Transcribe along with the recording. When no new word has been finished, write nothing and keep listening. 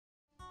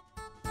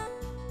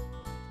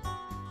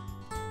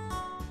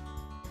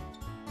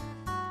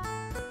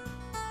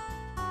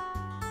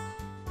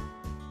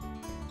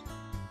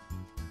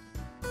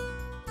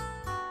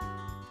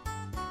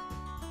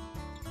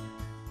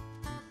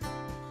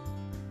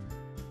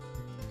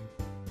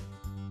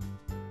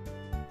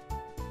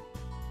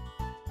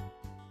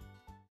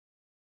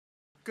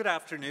Good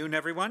afternoon,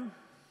 everyone.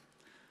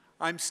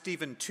 I'm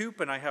Stephen Toop,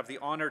 and I have the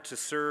honor to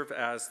serve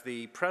as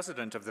the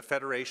president of the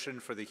Federation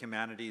for the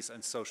Humanities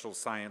and Social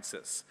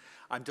Sciences.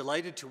 I'm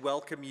delighted to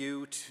welcome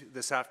you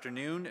this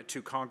afternoon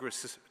to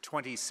Congress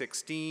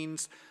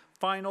 2016's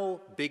final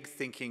Big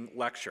Thinking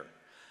lecture.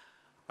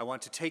 I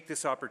want to take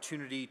this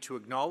opportunity to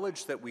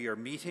acknowledge that we are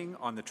meeting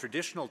on the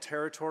traditional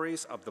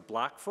territories of the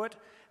Blackfoot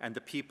and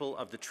the people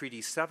of the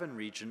Treaty 7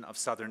 region of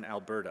southern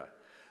Alberta.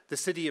 The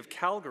city of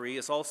Calgary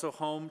is also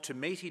home to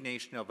Métis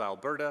Nation of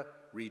Alberta,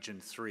 Region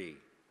 3.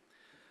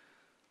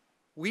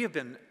 We have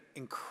been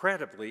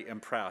incredibly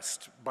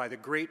impressed by the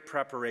great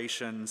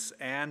preparations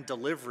and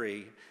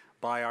delivery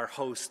by our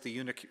host, the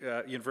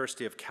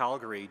University of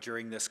Calgary,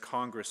 during this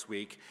Congress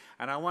week,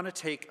 and I want to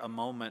take a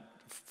moment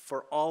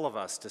for all of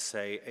us to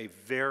say a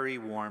very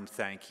warm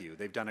thank you.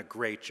 They've done a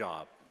great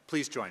job.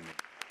 Please join me.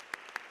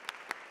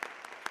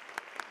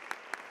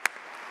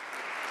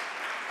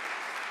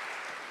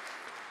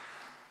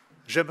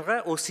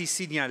 J'aimerais aussi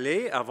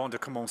signaler, avant de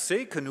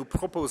commencer, que nous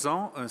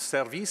proposons un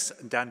service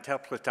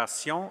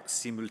d'interprétation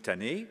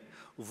simultanée.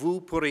 Vous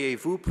pourriez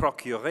vous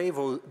procurer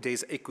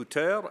des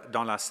écouteurs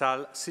dans la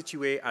salle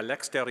située à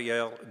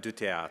l'extérieur du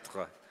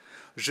théâtre.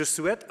 Je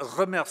souhaite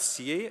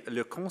remercier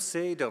le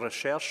Conseil de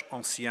recherche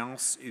en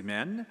sciences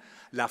humaines,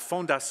 la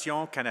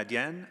Fondation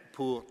canadienne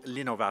pour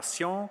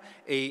l'innovation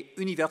et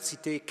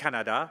Université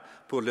Canada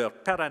pour leur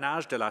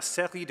parrainage de la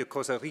série de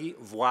causeries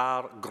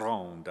Voir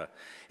Grande.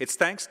 It's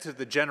thanks to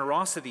the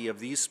generosity of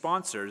these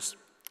sponsors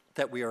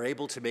that we are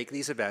able to make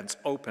these events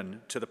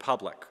open to the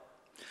public.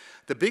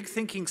 The Big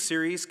Thinking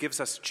series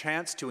gives us a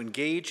chance to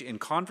engage in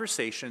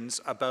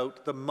conversations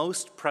about the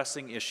most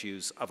pressing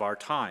issues of our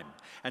time,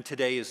 and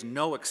today is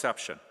no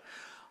exception.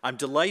 I'm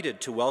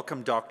delighted to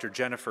welcome Dr.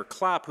 Jennifer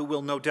Clapp, who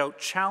will no doubt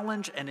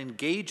challenge and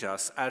engage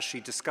us as she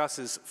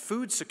discusses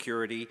food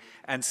security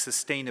and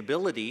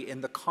sustainability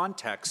in the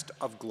context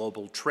of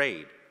global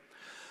trade.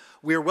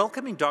 We are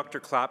welcoming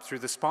Dr. Clapp through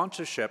the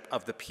sponsorship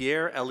of the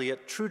Pierre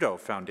Elliott Trudeau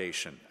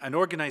Foundation, an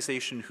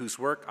organization whose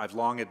work I've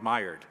long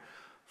admired.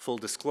 Full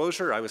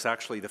disclosure, I was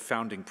actually the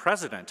founding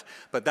president,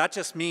 but that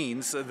just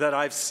means that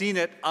I've seen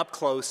it up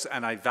close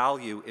and I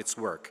value its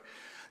work.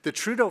 The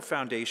Trudeau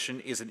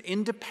Foundation is an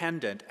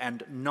independent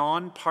and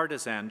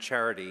non-partisan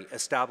charity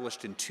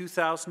established in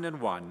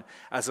 2001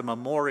 as a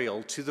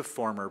memorial to the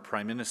former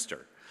Prime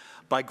Minister.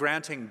 By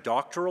granting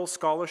doctoral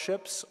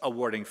scholarships,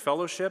 awarding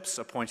fellowships,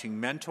 appointing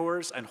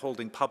mentors, and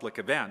holding public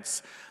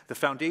events, the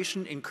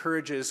Foundation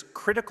encourages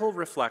critical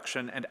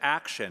reflection and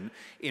action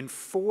in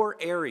 4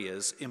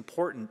 areas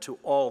important to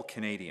all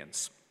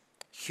Canadians: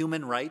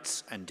 human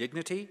rights and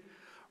dignity,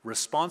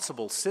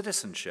 responsible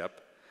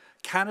citizenship,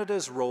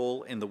 Canada's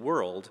role in the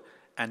world,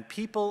 and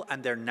people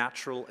and their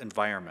natural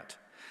environment.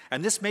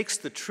 And this makes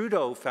the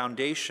Trudeau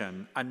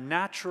Foundation a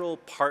natural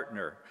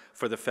partner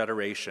for the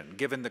Federation,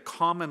 given the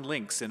common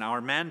links in our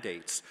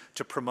mandates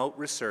to promote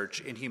research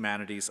in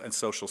humanities and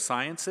social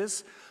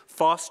sciences,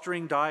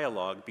 fostering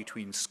dialogue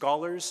between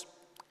scholars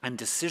and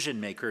decision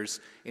makers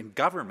in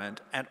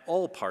government and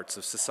all parts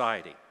of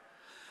society.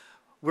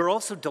 We're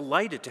also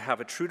delighted to have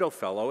a Trudeau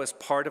Fellow as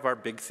part of our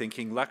Big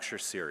Thinking lecture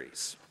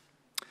series.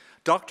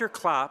 Dr.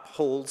 Clapp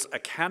holds a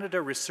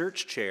Canada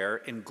Research Chair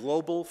in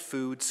Global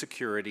Food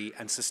Security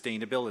and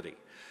Sustainability.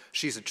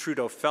 She's a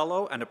Trudeau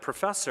Fellow and a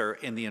professor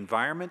in the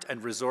Environment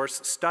and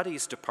Resource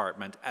Studies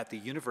Department at the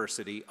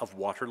University of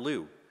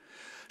Waterloo.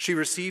 She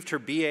received her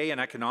BA in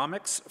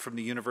Economics from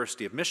the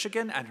University of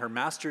Michigan and her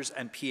Master's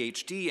and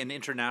PhD in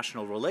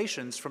International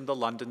Relations from the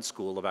London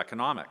School of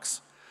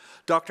Economics.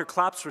 Dr.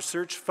 Clapp's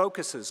research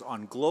focuses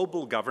on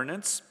global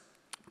governance,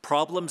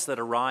 problems that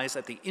arise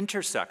at the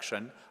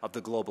intersection of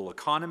the global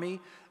economy,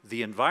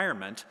 the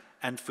environment,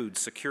 and food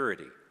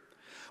security.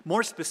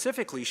 More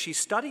specifically, she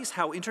studies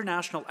how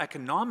international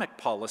economic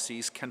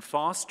policies can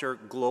foster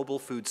global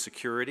food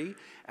security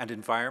and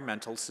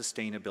environmental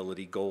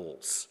sustainability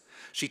goals.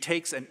 She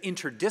takes an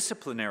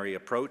interdisciplinary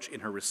approach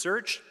in her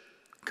research,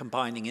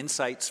 combining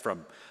insights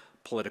from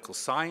political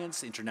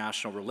science,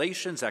 international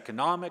relations,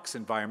 economics,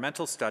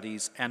 environmental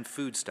studies, and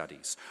food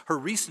studies. Her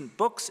recent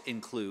books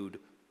include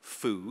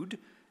Food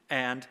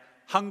and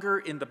Hunger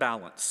in the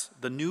Balance,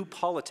 the New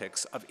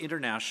Politics of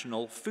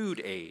International Food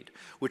Aid,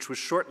 which was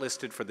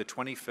shortlisted for the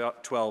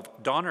 2012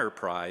 Donner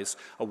Prize,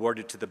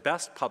 awarded to the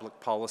best public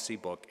policy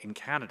book in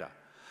Canada.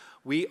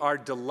 We are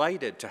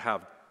delighted to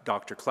have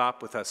Dr.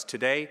 Clapp with us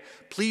today.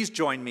 Please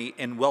join me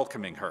in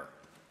welcoming her.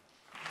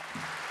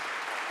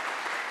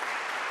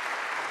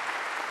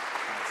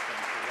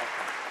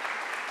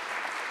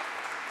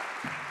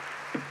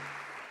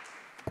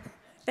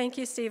 Thank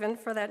you, Stephen,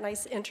 for that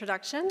nice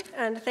introduction,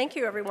 and thank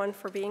you, everyone,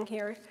 for being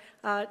here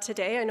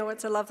today. I know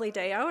it's a lovely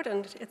day out,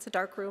 and it's a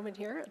dark room in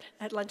here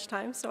at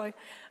lunchtime, so I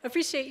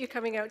appreciate you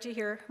coming out to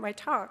hear my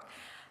talk.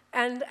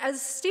 And as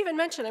Stephen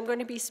mentioned, I'm going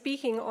to be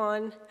speaking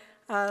on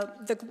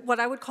what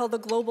I would call the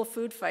global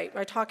food fight.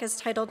 My talk is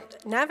titled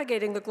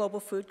Navigating the Global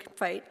Food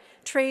Fight,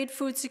 Trade,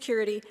 Food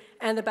Security,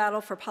 and the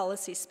Battle for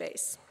Policy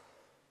Space.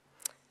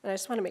 And I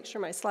just want to make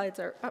sure my slides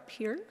are up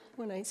here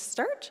when I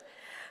start.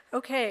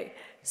 Okay,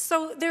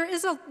 so there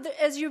is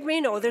as you may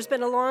know, there's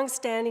been a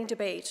long-standing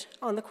debate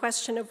on the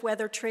question of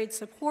whether trade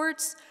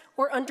supports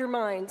or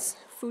undermines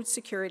food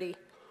security.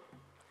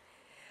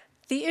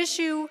 The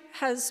issue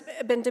has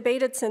been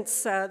debated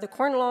since the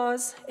Corn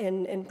Laws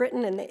in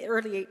Britain in the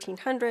early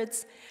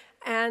 1800s,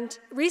 and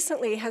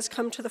recently has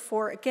come to the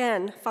fore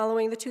again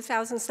following the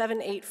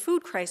 2007-8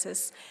 food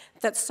crisis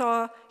that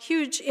saw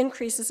huge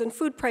increases in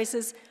food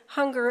prices,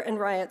 hunger, and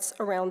riots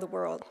around the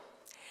world.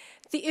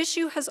 The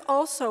issue has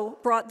also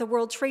brought the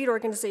World Trade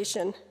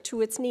Organization to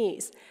its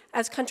knees,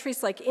 as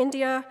countries like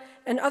India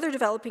and other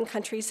developing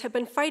countries have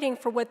been fighting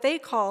for what they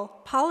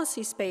call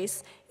policy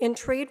space in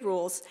trade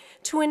rules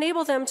to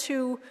enable them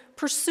to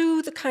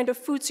pursue the kind of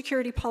food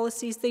security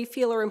policies they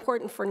feel are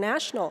important for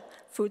national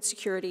food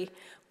security,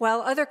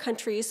 while other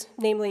countries,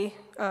 namely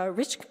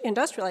rich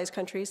industrialized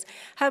countries,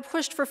 have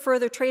pushed for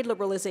further trade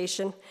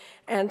liberalization,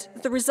 and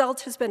the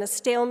result has been a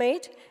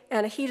stalemate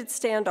and a heated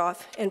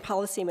standoff in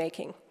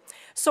policymaking.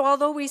 So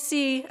although we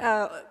see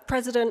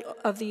President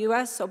of the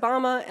US,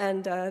 Obama,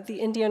 and the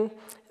Indian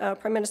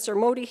Prime Minister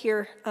Modi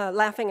here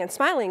laughing and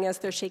smiling as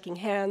they're shaking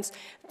hands,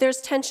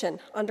 there's tension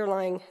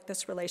underlying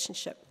this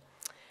relationship.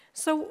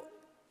 So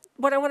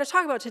what I want to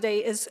talk about today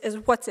is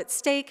what's at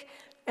stake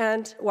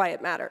and why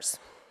it matters.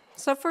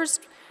 So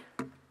first,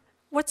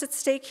 what's at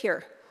stake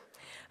here?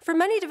 For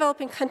many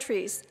developing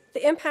countries,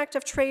 the impact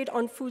of trade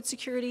on food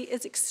security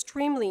is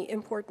extremely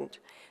important.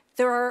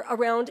 There are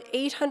around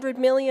 800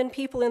 million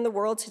people in the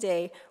world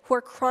today who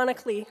are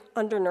chronically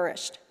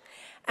undernourished.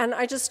 And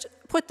I just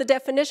put the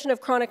definition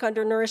of chronic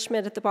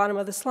undernourishment at the bottom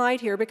of the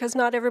slide here because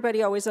not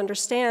everybody always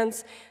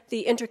understands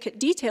the intricate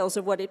details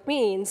of what it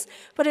means,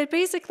 but it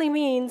basically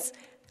means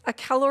a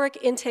caloric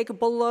intake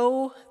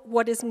below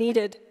what is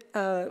needed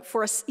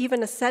for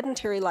even a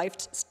sedentary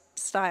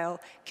lifestyle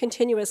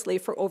continuously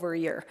for over a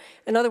year.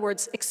 In other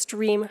words,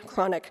 extreme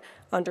chronic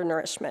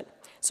undernourishment.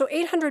 So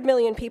 800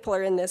 million people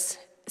are in this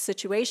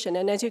situation,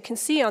 and as you can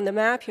see on the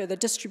map here, the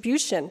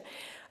distribution,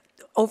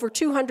 over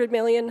 200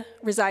 million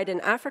reside in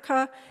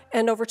Africa,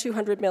 and over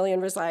 200 million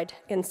reside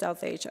in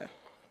South Asia.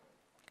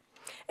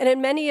 And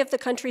in many of the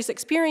countries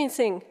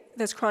experiencing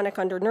this chronic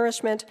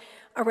undernourishment,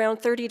 around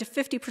 30 to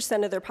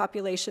 50% of their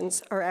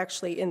populations are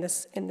actually in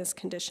this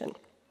condition.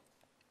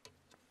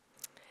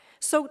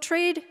 So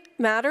trade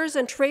matters,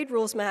 and trade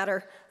rules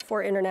matter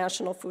for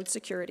international food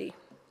security.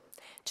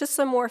 Just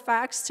some more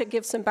facts to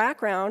give some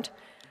background.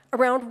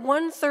 Around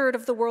 1/3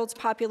 of the world's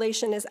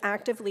population is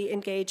actively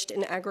engaged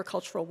in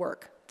agricultural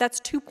work.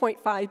 That's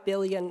 2.5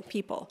 billion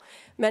people.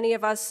 Many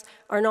of us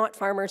are not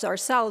farmers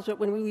ourselves, but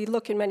when we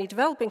look in many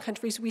developing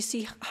countries, we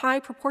see a high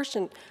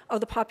proportion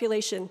of the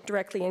population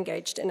directly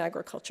engaged in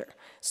agriculture.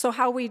 So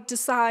how we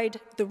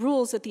decide the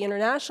rules at the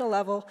international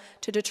level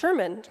to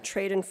determine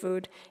trade in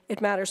food,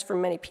 it matters for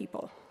many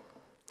people.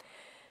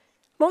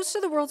 Most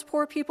of the world's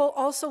poor people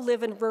also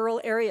live in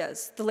rural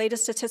areas. The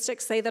latest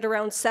statistics say that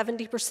around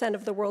 70%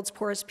 of the world's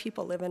poorest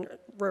people live in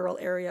rural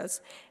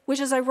areas,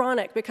 which is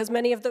ironic because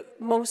many of the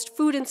most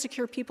food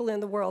insecure people in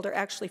the world are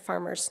actually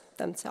farmers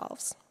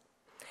themselves.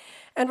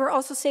 And we're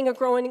also seeing a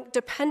growing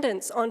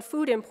dependence on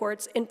food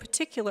imports, in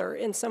particular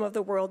in some of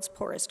the world's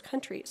poorest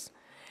countries.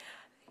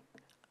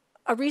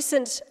 A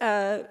recent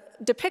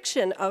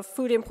depiction of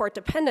food import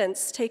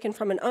dependence taken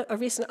from a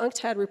recent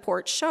UNCTAD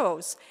report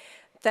shows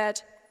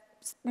that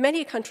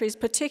many countries,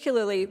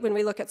 particularly when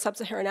we look at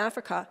sub-Saharan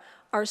Africa,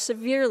 are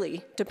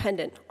severely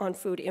dependent on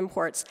food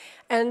imports.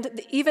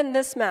 And even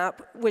this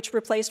map, which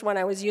replaced one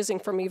I was using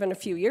from even a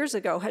few years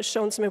ago, has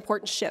shown some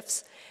important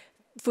shifts.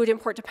 Food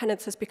import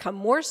dependence has become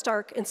more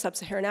stark in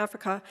sub-Saharan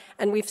Africa,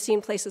 and we've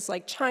seen places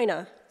like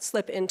China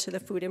slip into the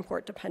food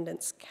import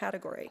dependence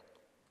category.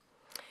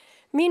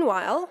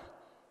 Meanwhile,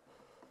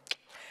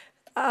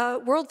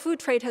 world food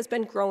trade has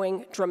been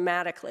growing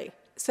dramatically.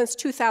 Since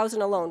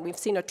 2000 alone, we've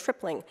seen a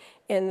tripling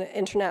in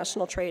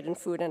international trade in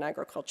food and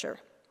agriculture.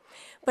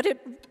 But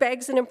it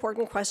begs an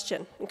important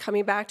question, and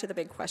coming back to the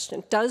big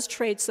question, does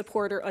trade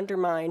support or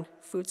undermine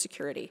food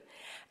security?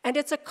 And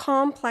it's a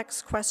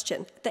complex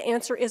question. The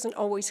answer isn't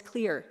always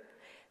clear.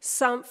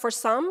 For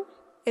some,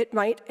 it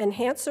might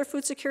enhance their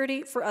food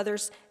security. For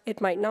others,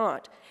 it might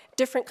not.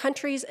 Different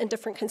countries and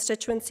different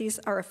constituencies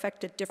are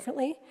affected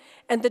differently,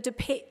 and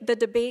the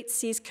debate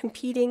sees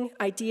competing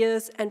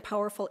ideas and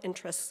powerful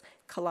interests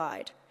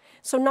collide.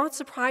 So not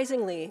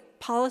surprisingly,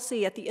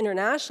 policy at the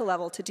international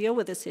level to deal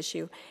with this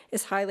issue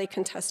is highly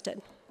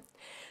contested.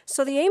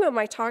 So the aim of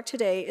my talk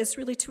today is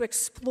really to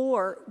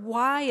explore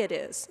why it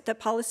is that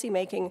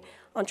policymaking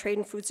on trade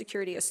and food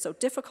security is so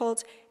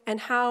difficult and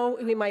how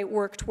we might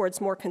work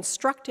towards more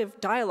constructive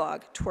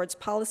dialogue towards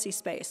policy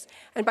space.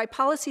 And by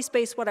policy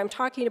space, what I'm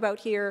talking about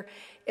here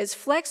is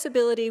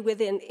flexibility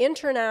within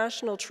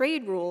international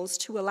trade rules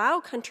to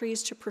allow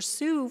countries to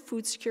pursue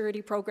food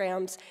security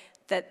programs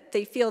that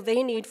they feel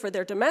they need for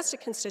their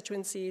domestic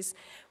constituencies,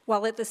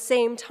 while at the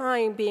same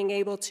time being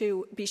able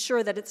to be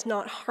sure that it's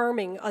not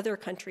harming other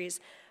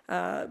countries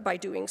by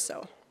doing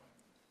so.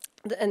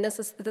 And this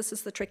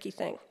is the tricky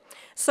thing.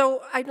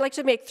 So I'd like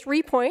to make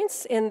 3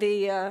 points in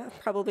the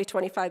probably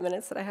 25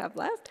 minutes that I have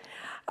left.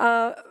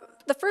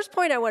 The The first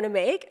point I want to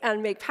make,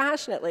 and make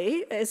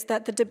passionately, is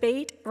that the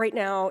debate right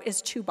now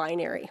is too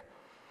binary.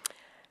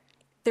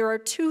 There are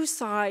two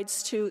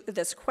sides to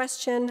this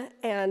question,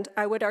 and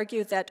I would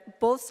argue that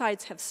both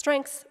sides have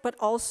strengths, but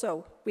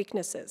also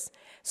weaknesses.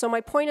 So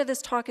my point of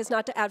this talk is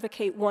not to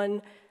advocate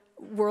one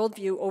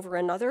worldview over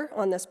another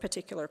on this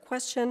particular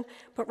question,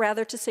 but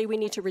rather to say we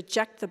need to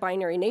reject the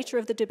binary nature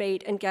of the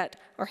debate and get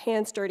our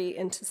hands dirty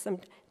into some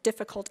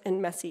difficult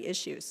and messy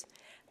issues.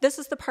 This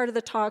is the part of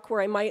the talk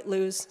where I might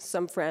lose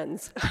some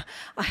friends.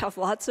 I have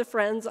lots of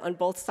friends on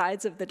both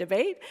sides of the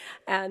debate,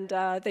 and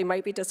they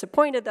might be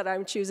disappointed that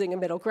I'm choosing a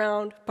middle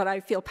ground, but I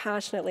feel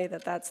passionately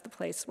that that's the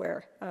place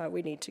where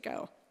we need to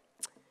go.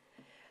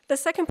 The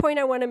second point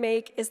I want to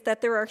make is that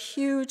there are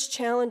huge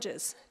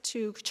challenges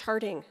to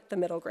charting the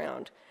middle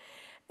ground.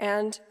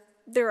 And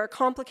there are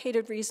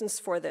complicated reasons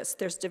for this.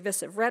 There's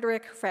divisive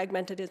rhetoric,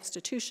 fragmented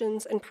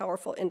institutions, and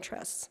powerful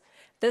interests.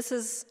 This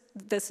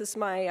is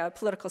my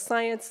political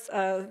science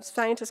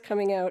scientist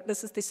coming out.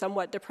 This is the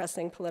somewhat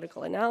depressing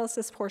political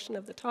analysis portion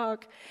of the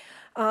talk.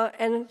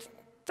 And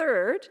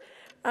third,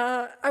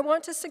 I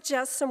want to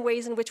suggest some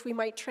ways in which we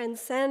might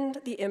transcend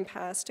the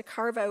impasse to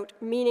carve out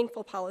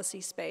meaningful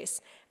policy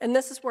space. And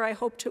this is where I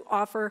hope to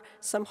offer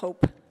some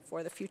hope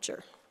for the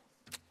future.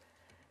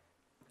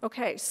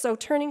 Okay, so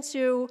turning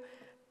to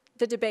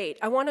the debate,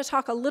 I want to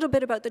talk a little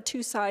bit about the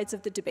two sides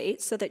of the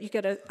debate so that you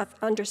get an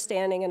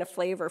understanding and a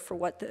flavor for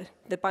what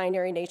the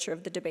binary nature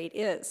of the debate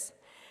is.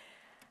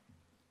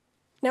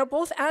 Now,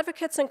 both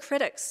advocates and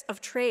critics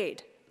of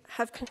trade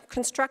have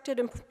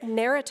constructed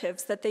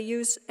narratives that they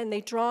use, and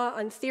they draw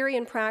on theory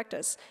and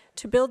practice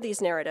to build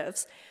these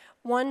narratives,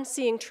 one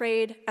seeing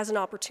trade as an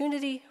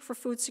opportunity for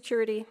food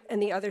security,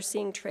 and the other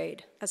seeing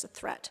trade as a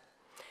threat.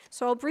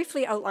 So I'll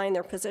briefly outline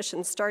their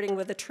positions, starting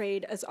with the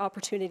trade as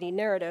opportunity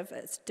narrative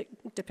as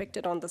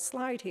depicted on the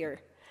slide here.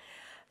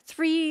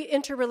 Three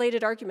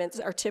interrelated arguments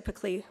are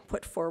typically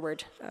put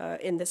forward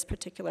in this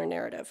particular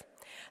narrative.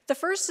 The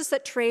first is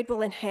that trade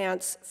will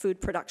enhance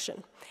food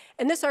production.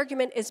 And this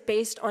argument is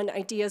based on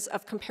ideas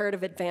of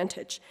comparative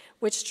advantage,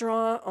 which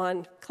draw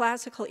on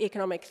classical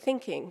economic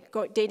thinking,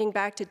 dating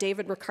back to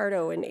David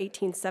Ricardo in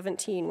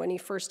 1817 when he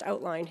first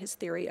outlined his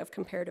theory of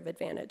comparative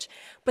advantage.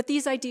 But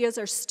these ideas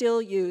are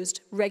still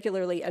used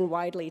regularly and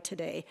widely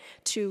today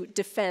to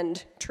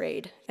defend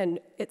trade and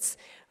its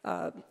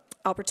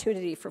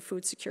opportunity for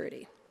food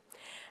security.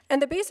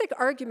 And the basic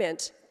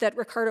argument that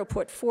Ricardo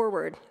put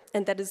forward,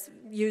 and that is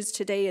used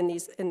today in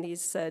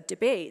these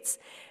debates,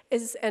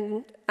 is,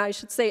 and I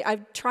should say,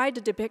 I've tried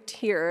to depict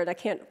here, and I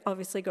can't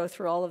obviously go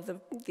through all of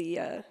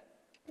the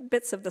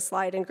bits of the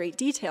slide in great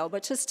detail,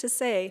 but just to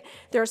say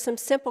there are some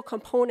simple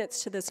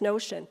components to this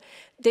notion.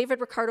 David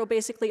Ricardo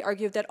basically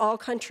argued that all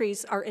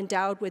countries are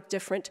endowed with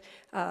different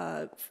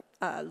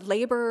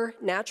labor,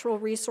 natural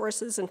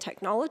resources, and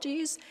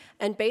technologies,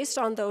 and based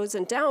on those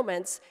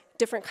endowments,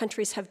 different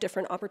countries have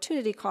different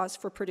opportunity costs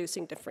for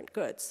producing different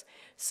goods.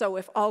 So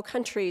if all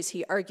countries,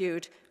 he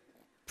argued,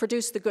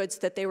 produced the goods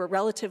that they were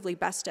relatively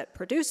best at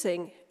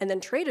producing and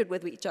then traded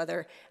with each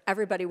other,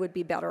 everybody would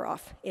be better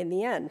off in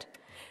the end.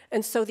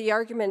 And so the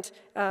argument,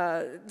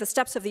 the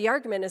steps of the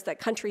argument is that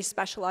countries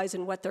specialize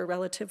in what they're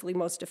relatively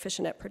most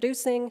efficient at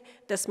producing.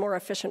 This more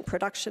efficient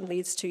production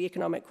leads to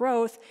economic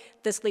growth.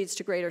 This leads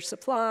to greater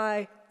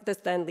supply. This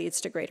then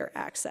leads to greater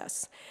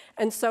access.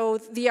 And so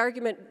the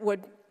argument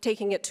would,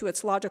 taking it to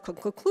its logical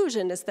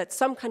conclusion, is that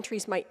some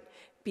countries might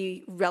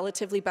be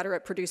relatively better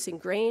at producing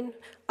grain,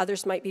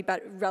 others might be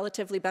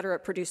relatively better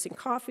at producing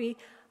coffee,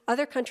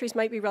 other countries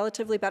might be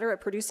relatively better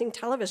at producing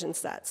television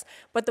sets.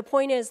 But the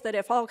point is that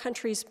if all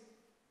countries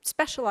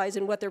specialize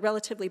in what they're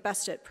relatively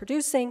best at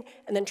producing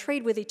and then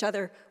trade with each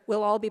other,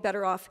 we'll all be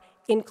better off,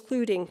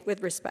 including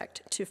with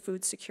respect to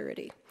food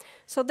security.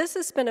 So this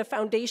has been a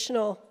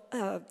foundational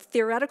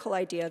theoretical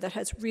idea that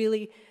has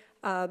really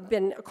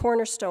been a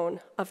cornerstone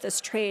of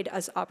this trade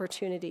as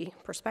opportunity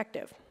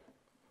perspective.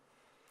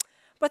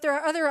 But there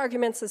are other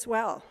arguments as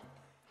well.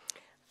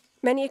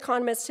 Many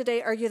economists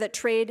today argue that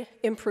trade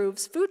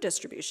improves food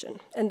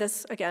distribution. And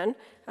this, again,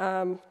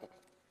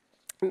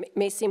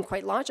 may seem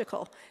quite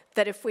logical,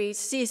 that if we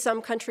see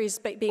some countries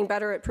being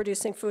better at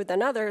producing food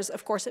than others,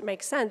 of course it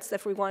makes sense that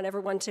if we want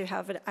everyone to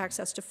have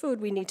access to food,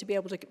 we need to be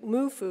able to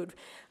move food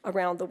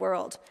around the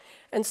world.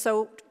 And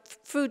so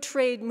food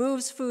trade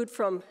moves food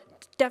from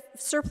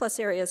surplus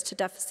areas to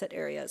deficit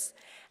areas.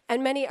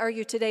 And many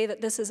argue today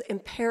that this is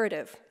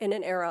imperative in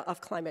an era of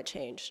climate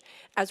change,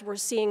 as we're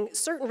seeing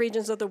certain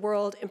regions of the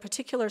world, in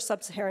particular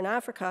sub-Saharan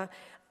Africa,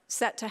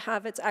 set to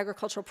have its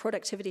agricultural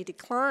productivity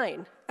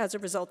decline as a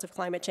result of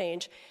climate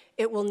change.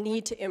 It will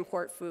need to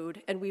import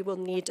food, and we will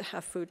need to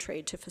have food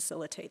trade to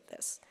facilitate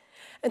this.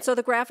 And so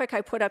the graphic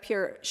I put up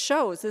here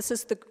shows, this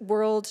is the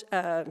world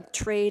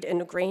trade in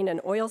grain and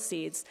oil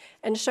seeds,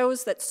 and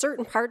shows that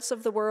certain parts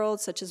of the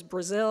world, such as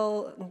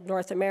Brazil,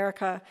 North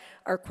America,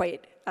 are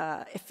quite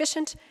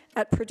efficient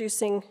at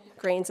producing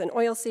grains and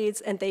oil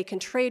seeds, and they can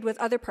trade with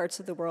other parts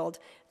of the world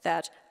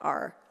that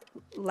are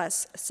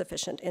less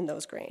sufficient in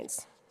those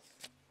grains.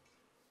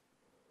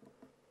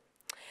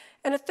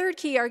 And a third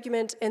key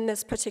argument in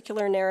this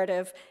particular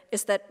narrative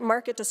is that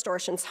market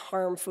distortions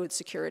harm food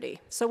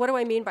security. So what do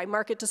I mean by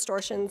market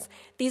distortions?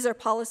 These are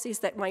policies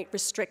that might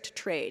restrict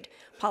trade.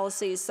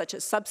 Policies such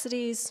as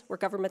subsidies, where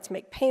governments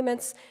make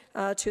payments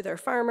to their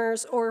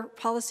farmers, or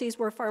policies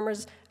where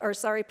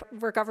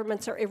where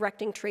governments are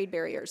erecting trade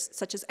barriers,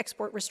 such as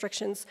export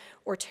restrictions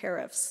or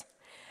tariffs.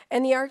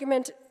 And the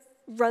argument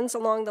runs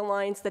along the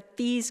lines that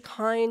these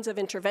kinds of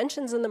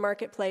interventions in the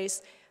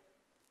marketplace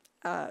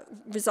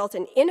result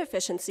in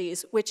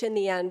inefficiencies, which in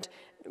the end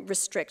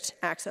restrict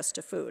access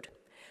to food.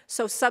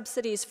 So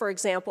subsidies, for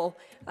example,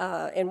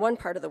 in one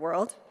part of the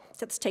world,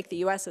 let's take the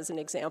US as an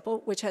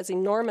example, which has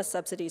enormous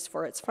subsidies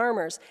for its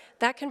farmers,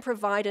 that can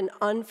provide an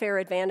unfair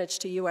advantage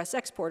to US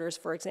exporters,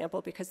 for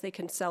example, because they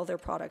can sell their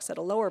products at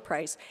a lower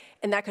price,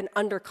 and that can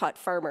undercut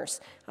farmers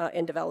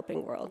in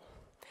developing world.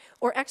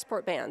 Or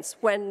export bans,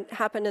 when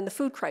happened in the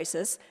food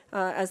crisis,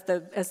 as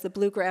the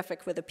blue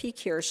graphic with a peak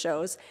here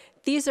shows.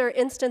 These are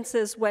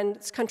instances when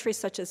countries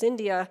such as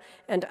India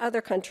and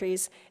other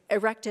countries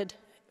erected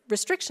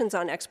restrictions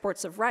on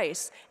exports of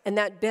rice, and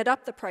that bid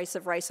up the price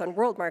of rice on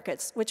world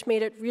markets, which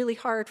made it really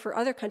hard for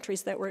other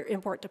countries that were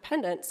import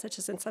dependent, such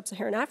as in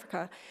sub-Saharan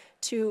Africa,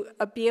 to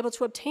be able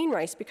to obtain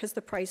rice because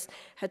the price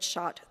had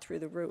shot through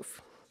the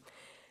roof.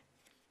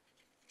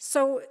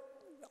 So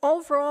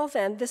overall,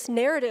 then, this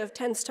narrative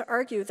tends to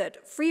argue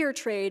that freer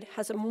trade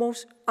has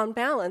on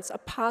balance, a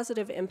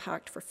positive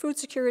impact for food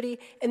security,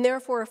 and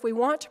therefore, if we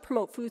want to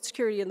promote food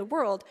security in the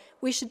world,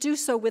 we should do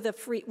so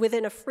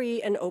within a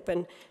free and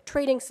open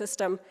trading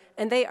system,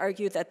 and they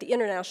argue that the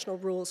international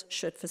rules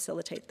should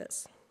facilitate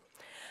this.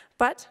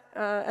 But,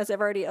 as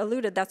I've already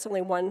alluded, that's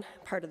only one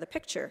part of the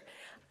picture.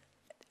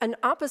 An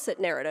opposite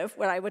narrative,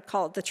 what I would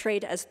call the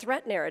trade as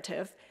threat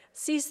narrative,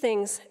 sees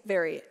things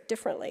very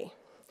differently.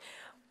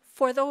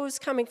 For those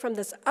coming from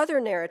this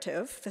other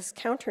narrative, this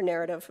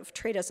counter-narrative of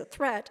trade as a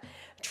threat,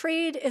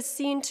 trade is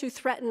seen to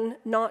threaten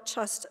not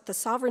just the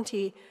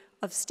sovereignty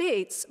of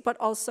states, but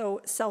also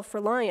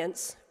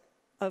self-reliance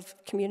of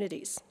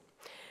communities.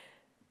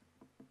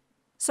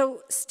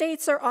 So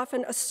states are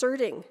often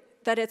asserting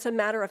that it's a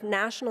matter of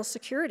national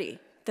security,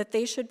 that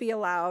they should be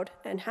allowed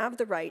and have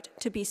the right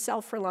to be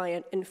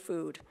self-reliant in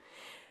food.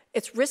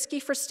 It's risky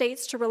for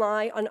states to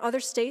rely on other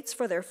states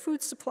for their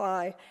food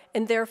supply,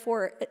 and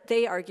therefore,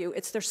 they argue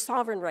it's their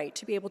sovereign right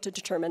to be able to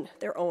determine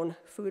their own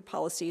food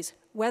policies,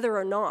 whether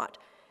or not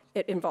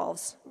it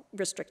involves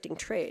restricting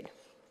trade.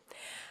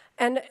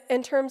 And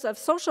in terms of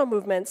social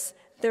movements,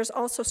 there's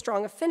also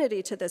strong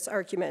affinity to this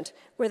argument,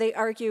 where they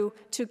argue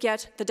to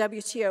get the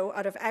WTO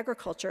out of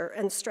agriculture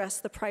and stress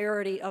the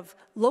priority of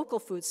local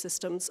food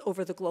systems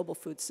over the global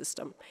food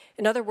system.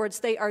 In other words,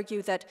 they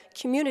argue that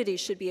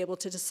communities should be able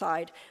to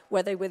decide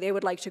whether they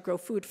would like to grow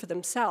food for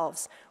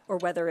themselves or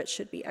whether it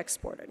should be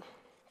exported.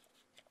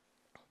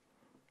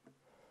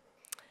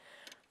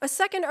 A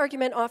second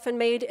argument often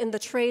made in the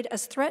trade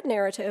as threat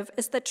narrative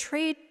is that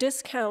trade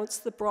discounts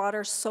the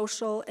broader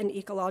social and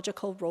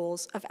ecological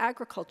roles of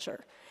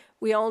agriculture.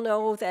 We all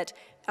know that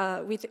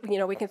we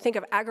can think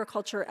of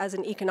agriculture as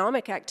an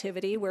economic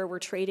activity where we're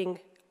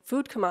trading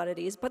food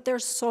commodities, but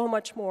there's so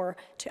much more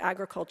to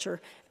agriculture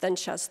than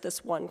just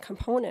this one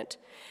component.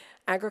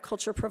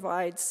 Agriculture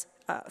provides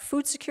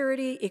food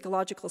security,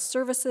 ecological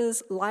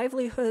services,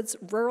 livelihoods,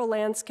 rural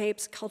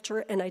landscapes, culture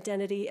and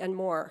identity, and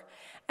more.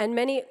 And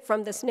many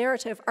from this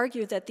narrative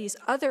argue that these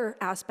other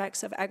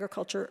aspects of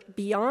agriculture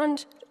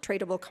beyond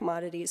tradable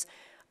commodities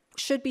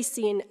should be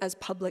seen as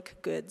public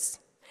goods.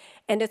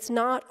 And it's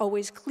not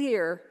always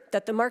clear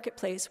that the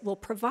marketplace will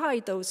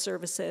provide those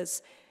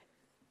services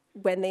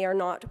when they are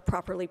not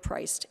properly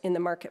priced in the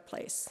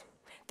marketplace.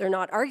 They're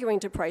not arguing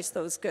to price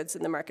those goods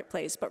in the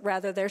marketplace, but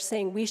rather they're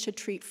saying we should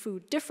treat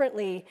food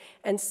differently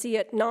and see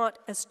it not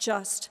as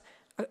just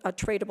a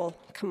tradable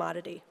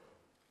commodity.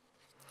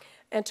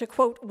 And to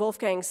quote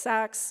Wolfgang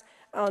Sachs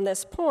on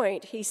this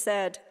point, he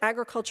said,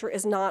 agriculture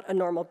is not a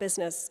normal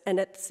business, and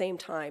at the same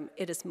time,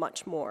 it is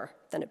much more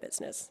than a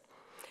business.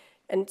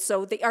 And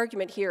so the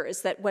argument here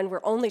is that when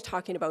we're only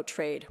talking about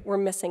trade, we're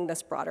missing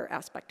this broader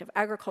aspect of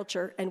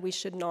agriculture, and we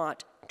should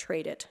not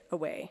trade it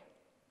away.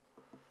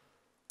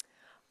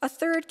 A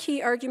third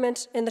key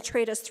argument in the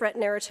trade as threat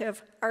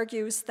narrative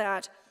argues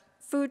that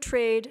food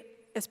trade,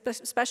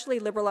 especially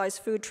liberalized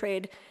food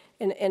trade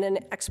in an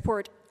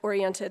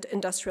export-oriented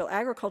industrial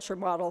agriculture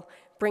model,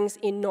 brings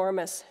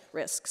enormous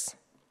risks.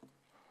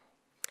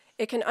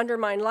 It can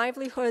undermine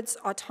livelihoods,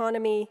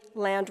 autonomy,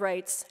 land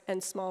rights,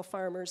 and small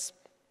farmers.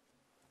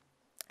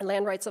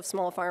 Land rights of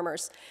small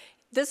farmers.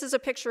 This is a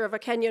picture of a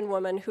Kenyan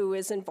woman who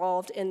is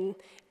involved in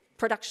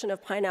production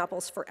of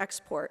pineapples for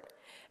export.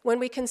 When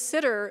we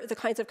consider the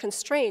kinds of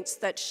constraints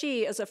that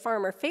she, as a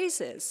farmer,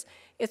 faces,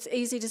 it's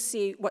easy to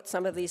see what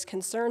some of these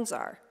concerns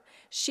are.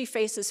 She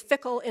faces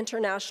fickle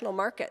international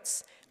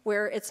markets,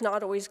 where it's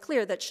not always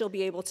clear that she'll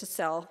be able to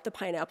sell the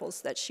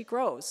pineapples that she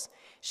grows.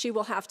 She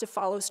will have to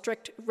follow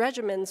strict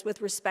regimens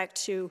with respect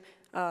to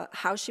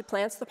how she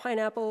plants the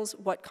pineapples,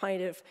 what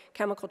kind of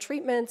chemical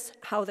treatments,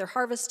 how they're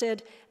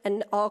harvested,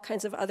 and all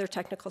kinds of other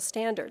technical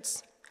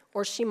standards.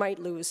 Or she might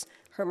lose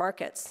her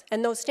markets.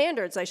 And those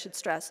standards, I should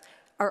stress,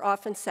 are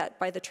often set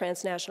by the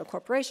transnational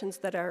corporations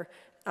that are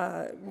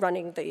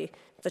running the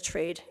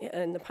trade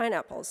in the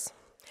pineapples.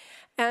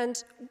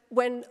 And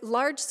when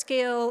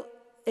large-scale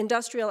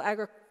industrial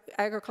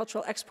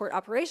agricultural export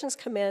operations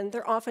come in,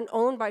 they're often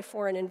owned by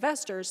foreign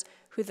investors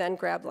who then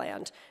grab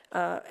land.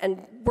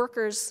 And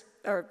workers,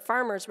 or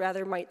farmers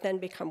rather, might then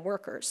become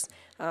workers,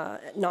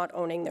 not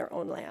owning their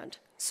own land.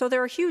 So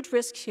there are huge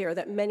risks here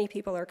that many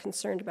people are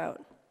concerned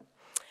about.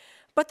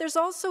 But there's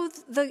also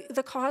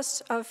the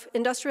cost of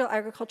industrial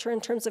agriculture in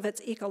terms of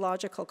its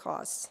ecological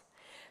costs.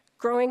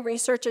 Growing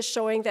research is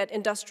showing that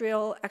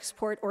industrial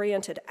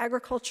export-oriented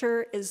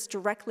agriculture is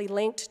directly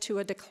linked to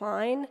a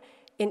decline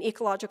in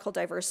ecological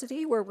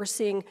diversity, where we're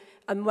seeing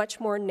a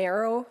much more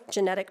narrow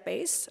genetic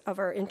base of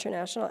our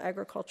international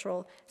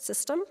agricultural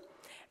system.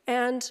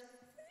 And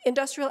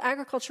industrial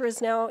agriculture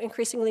is now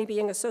increasingly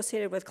being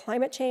associated with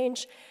climate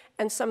change,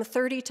 and some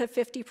 30 to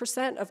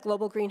 50% of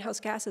global greenhouse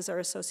gases are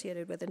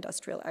associated with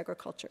industrial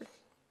agriculture.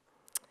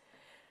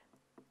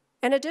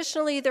 And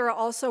additionally, there are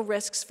also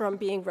risks from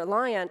being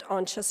reliant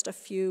on just a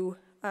few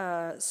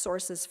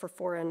sources for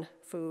foreign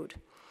food.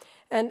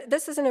 And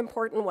this is an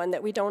important one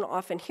that we don't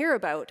often hear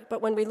about,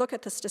 but when we look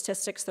at the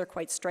statistics, they're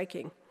quite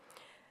striking.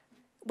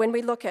 When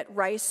we look at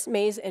rice,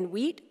 maize, and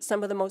wheat,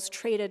 some of the most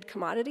traded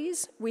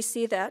commodities, we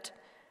see that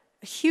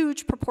a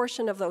huge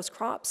proportion of those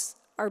crops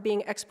are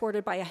being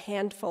exported by a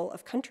handful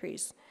of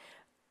countries.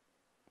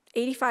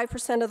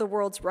 85% of the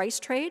world's rice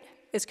trade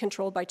is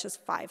controlled by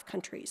just 5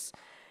 countries.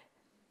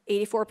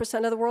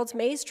 84% of the world's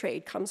maize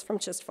trade comes from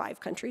just 5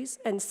 countries,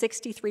 and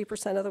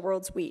 63% of the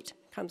world's wheat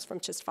comes from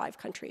just 5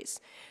 countries.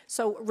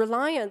 So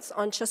reliance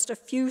on just a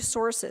few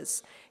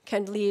sources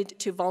can lead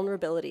to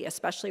vulnerability,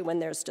 especially when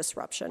there's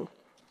disruption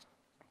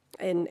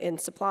in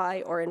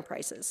supply or in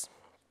prices.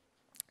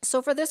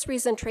 So for this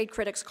reason, trade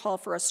critics call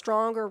for a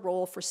stronger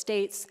role for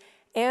states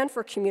and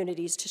for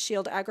communities to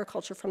shield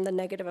agriculture from the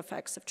negative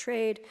effects of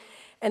trade,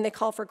 and they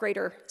call for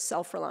greater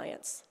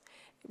self-reliance.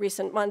 In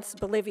recent months,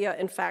 Bolivia,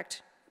 in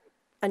fact,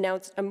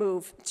 announced a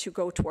move to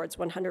go towards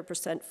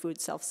 100%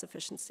 food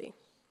self-sufficiency.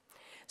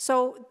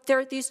 So there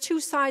are these two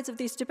sides of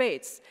these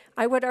debates.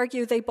 I would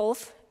argue they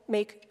both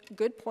make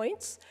good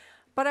points,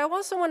 but I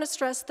also want to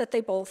stress that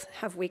they both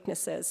have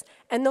weaknesses,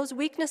 and those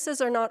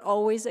weaknesses are not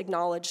always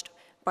acknowledged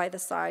by the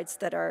sides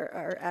that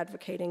are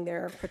advocating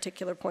their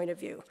particular point of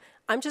view.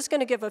 I'm just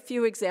going to give a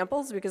few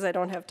examples because I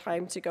don't have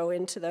time to go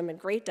into them in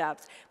great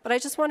depth, but I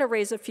just want to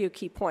raise a few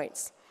key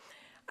points.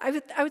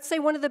 I would say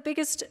one of the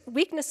biggest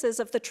weaknesses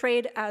of the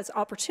trade as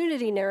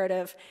opportunity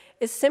narrative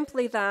is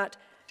simply that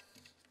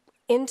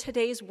in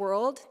today's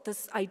world,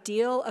 this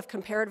ideal of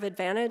comparative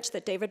advantage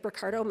that David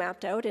Ricardo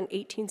mapped out in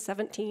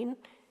 1817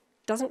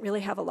 doesn't really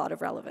have a lot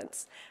of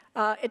relevance.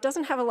 It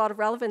doesn't have a lot of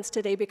relevance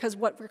today because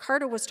what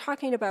Ricardo was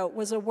talking about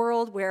was a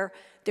world where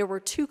there were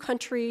 2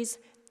 countries,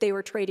 they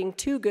were trading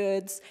 2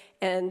 goods,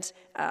 and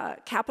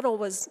capital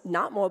was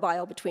not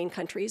mobile between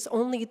countries,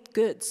 only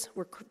goods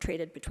were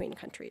traded between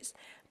countries.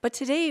 But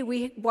today,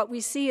 what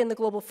we see in the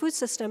global food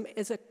system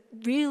is a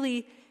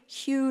really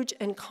huge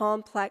and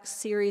complex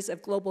series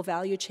of global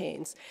value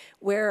chains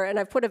where, and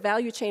I've put a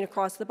value chain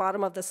across the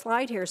bottom of the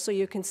slide here so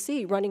you can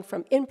see, running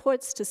from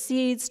inputs to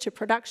seeds to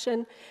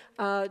production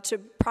to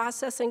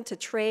processing to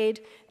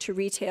trade to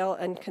retail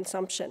and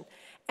consumption.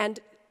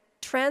 And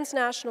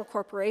transnational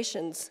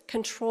corporations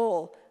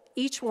control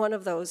each one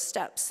of those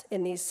steps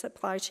in these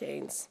supply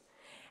chains.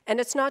 And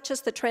it's not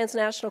just that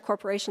transnational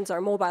corporations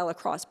are mobile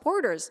across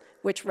borders,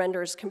 which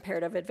renders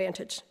comparative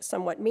advantage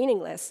somewhat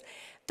meaningless.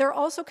 They're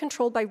also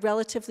controlled by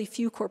relatively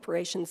few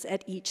corporations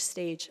at each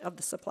stage of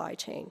the supply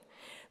chain.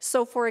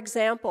 So for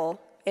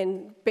example,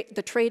 in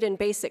the trade in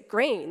basic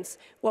grains,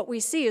 what we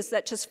see is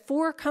that just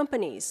 4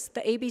 companies,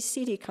 the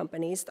ABCD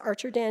companies, the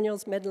Archer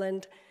Daniels,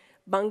 Midland,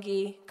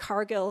 Bunge,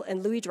 Cargill,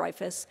 and Louis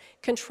Dreyfus,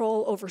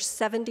 control over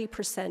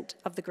 70%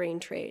 of the grain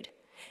trade.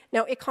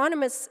 Now,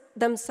 economists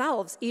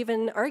themselves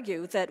even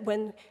argue that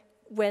when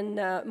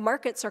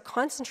markets are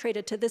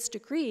concentrated to this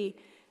degree,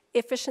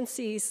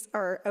 efficiencies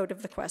are out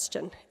of the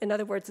question. In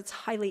other words, it's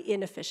highly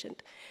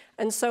inefficient.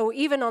 And so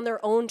even on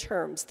their own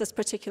terms, this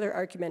particular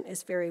argument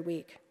is very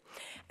weak.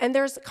 And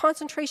there's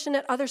concentration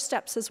at other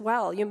steps as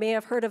well. You may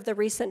have heard of the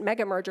recent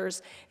mega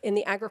mergers in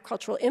the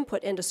agricultural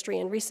input industry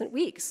in recent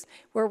weeks,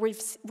 where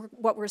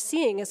what we're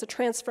seeing is a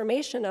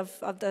transformation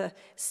of the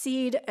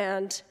seed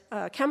and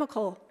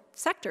chemical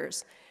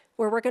sectors,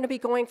 where we're going to be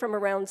going from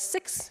around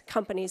 6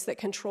 companies that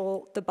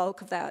control the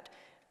bulk of that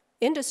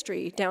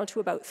industry down to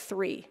about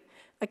 3.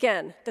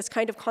 Again, this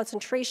kind of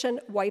concentration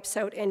wipes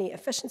out any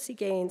efficiency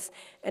gains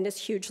and is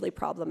hugely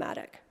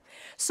problematic.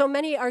 So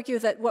many argue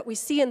that what we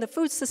see in the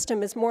food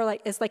system is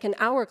like an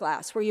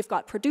hourglass, where you've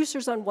got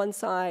producers on one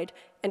side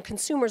and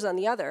consumers on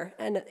the other,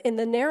 and in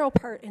the narrow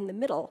part in the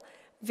middle,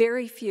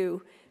 very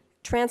few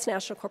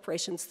transnational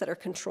corporations that are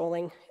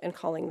controlling and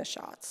calling the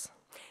shots.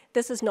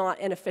 This is not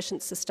an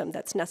efficient system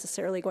that's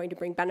necessarily going to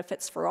bring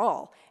benefits for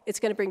all. It's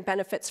going to bring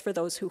benefits for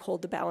those who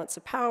hold the balance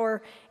of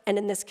power, and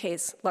in this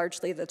case,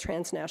 largely the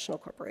transnational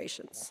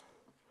corporations.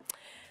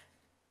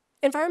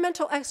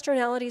 Environmental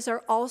externalities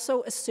are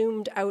also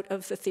assumed out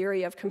of the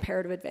theory of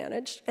comparative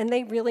advantage, and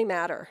they really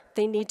matter.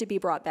 They need to be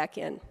brought back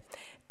in.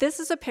 This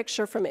is a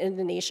picture from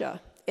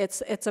Indonesia.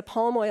 It's a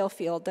palm oil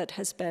field that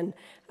has been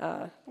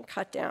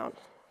cut down.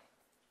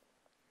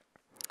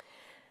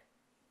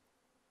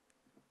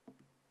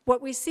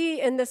 What we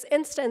see in this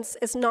instance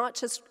is not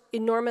just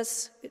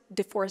enormous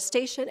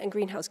deforestation and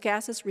greenhouse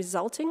gases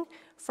resulting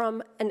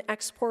from an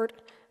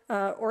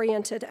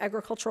export-oriented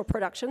agricultural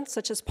production,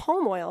 such as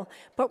palm oil,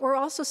 but we're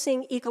also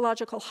seeing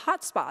ecological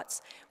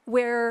hotspots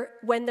where,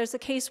 when there's a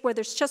case where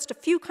there's just a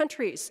few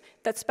countries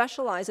that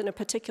specialize in a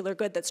particular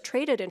good that's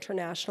traded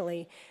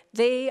internationally,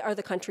 they are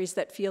the countries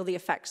that feel the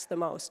effects the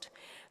most.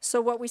 So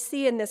what we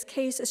see in this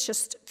case is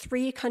just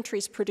 3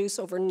 countries produce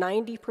over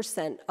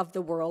 90% of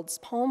the world's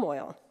palm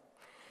oil.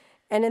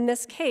 And in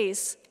this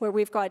case, where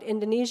we've got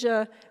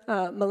Indonesia,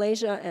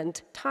 Malaysia,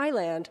 and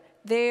Thailand,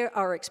 they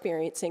are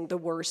experiencing the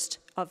worst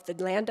of the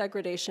land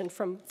degradation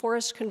from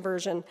forest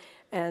conversion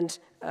and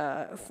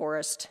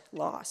forest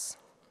loss.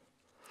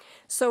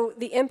 So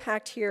the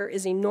impact here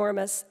is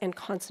enormous and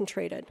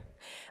concentrated.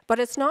 But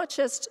it's not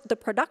just the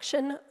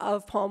production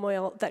of palm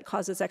oil that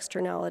causes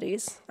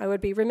externalities. I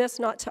would be remiss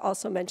not to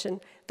also mention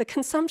the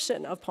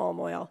consumption of palm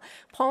oil.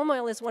 Palm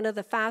oil is one of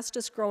the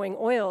fastest growing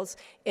oils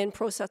in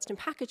processed and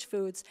packaged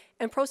foods,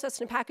 and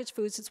processed and packaged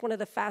foods is one of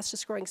the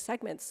fastest growing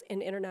segments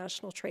in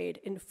international trade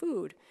in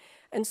food.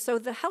 And so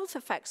the health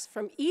effects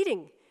from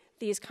eating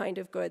these kind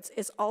of goods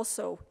is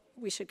also,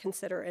 we should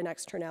consider, an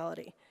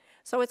externality.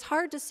 So it's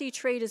hard to see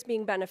trade as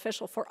being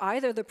beneficial for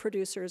either the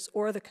producers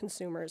or the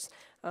consumers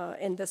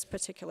in this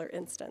particular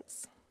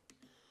instance.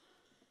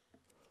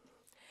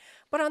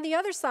 But on the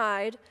other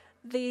side,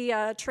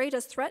 the trade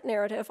as threat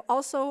narrative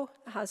also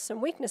has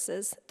some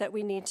weaknesses that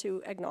we need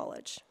to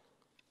acknowledge.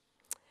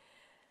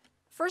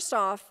 First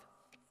off,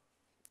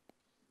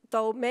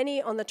 though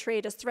many on the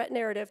trade as threat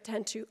narrative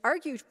tend to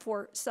argue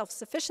for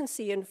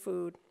self-sufficiency in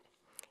food,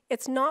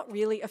 it's not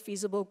really a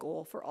feasible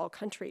goal for all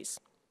countries.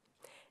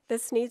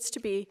 This needs to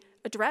be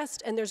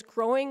addressed, and there's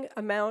growing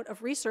amount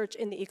of research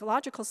in the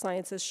ecological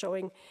sciences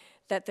showing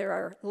that there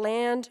are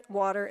land,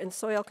 water, and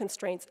soil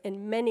constraints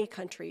in many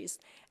countries,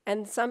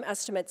 and some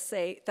estimates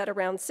say that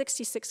around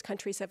 66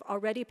 countries have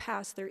already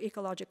passed their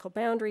ecological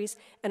boundaries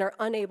and are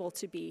unable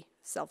to be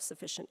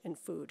self-sufficient in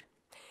food.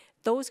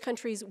 Those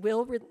countries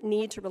will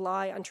need to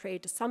rely on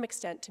trade to some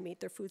extent to meet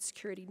their food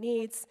security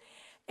needs,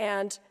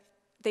 and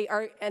they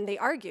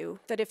argue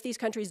that if these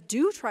countries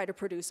do try to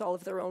produce all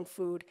of their own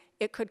food,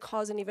 it could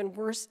cause an even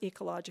worse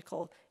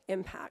ecological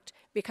impact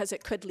because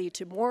it could lead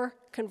to more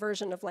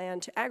conversion of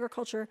land to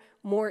agriculture,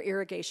 more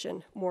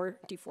irrigation, more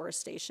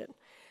deforestation.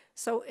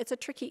 So it's a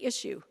tricky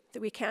issue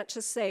that we can't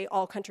just say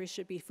all countries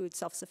should be food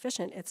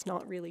self-sufficient. It's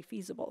not really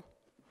feasible.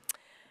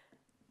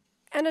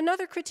 And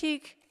another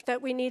critique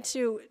that we need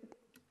to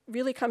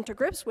really come to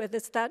grips with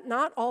is that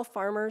not all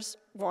farmers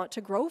want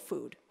to grow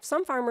food.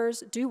 Some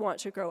farmers do want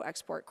to grow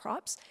export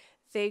crops.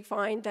 They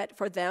find that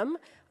for them,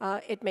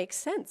 it makes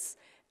sense.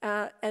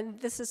 And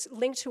this is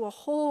linked to a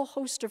whole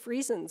host of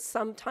reasons.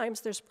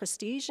 Sometimes there's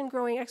prestige in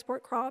growing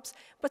export crops,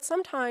 but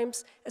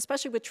sometimes,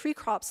 especially with tree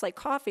crops like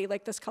coffee,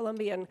 like this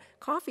Colombian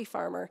coffee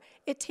farmer,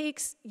 it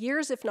takes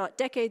years, if not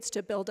decades,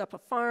 to build up a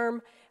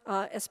farm,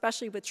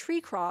 especially with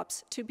tree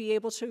crops, to be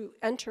able to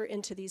enter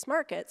into these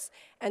markets.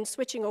 And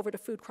switching over to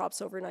food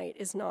crops overnight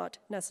is not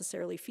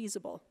necessarily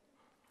feasible.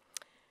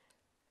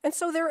 And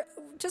so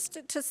just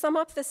to sum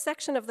up this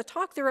section of the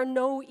talk, there are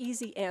no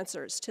easy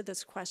answers to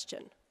this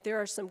question. There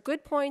are some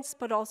good points,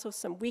 but also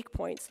some weak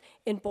points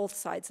in both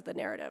sides of the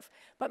narrative.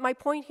 But my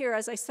point here,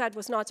 as I said,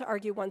 was not to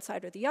argue one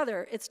side or the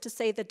other. It's to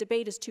say the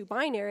debate is too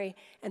binary,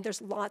 and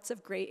there's lots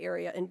of gray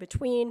area in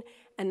between,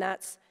 and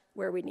that's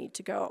where we need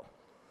to go.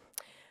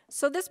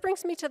 So this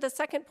brings me to the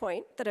second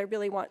point that I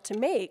really want to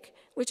make,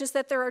 which is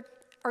that there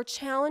are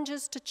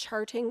challenges to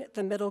charting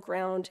the middle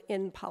ground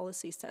in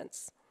policy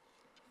sense.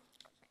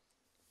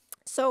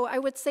 So I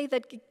would say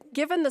that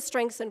given the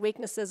strengths and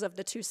weaknesses of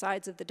the two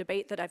sides of the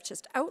debate that I've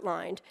just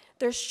outlined,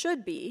 there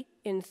should be,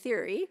 in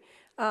theory,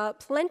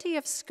 plenty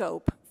of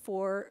scope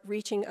for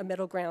reaching a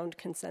middle ground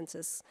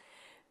consensus.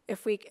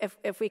 If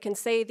we can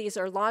say these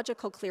are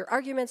logical, clear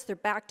arguments, they're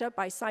backed up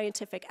by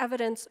scientific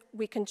evidence,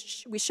 we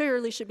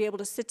surely should be able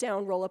to sit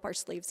down, roll up our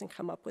sleeves, and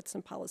come up with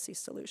some policy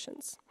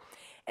solutions.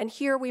 And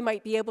here we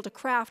might be able to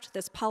craft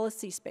this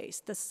policy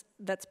space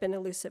that's been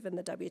elusive in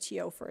the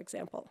WTO, for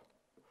example.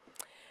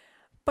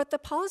 But the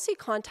policy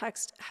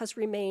context has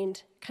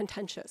remained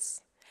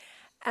contentious.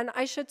 And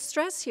I should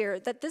stress here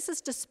that this is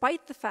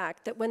despite the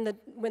fact that when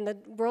the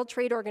World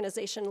Trade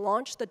Organization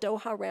launched the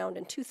Doha round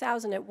in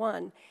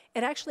 2001,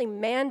 it actually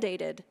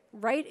mandated,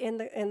 right in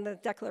the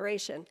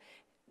declaration,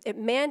 it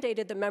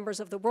mandated the members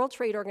of the World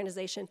Trade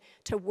Organization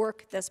to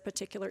work this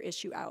particular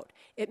issue out.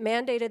 It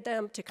mandated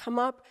them to come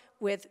up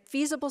with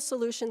feasible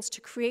solutions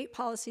to create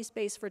policy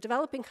space for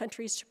developing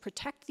countries to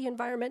protect the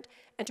environment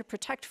and to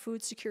protect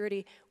food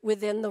security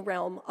within the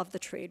realm of the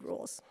trade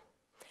rules.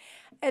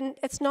 And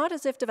it's not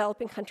as if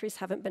developing countries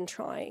haven't been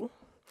trying.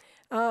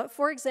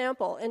 For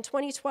example, in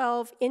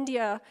 2012,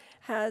 India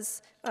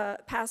has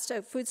passed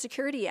a Food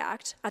Security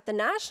Act at the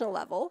national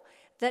level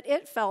that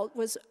it felt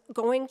was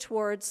going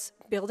towards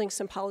building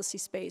some policy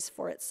space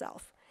for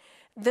itself.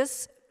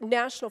 This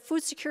National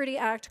Food Security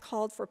Act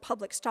called for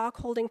public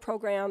stockholding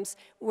programs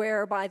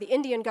whereby the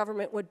Indian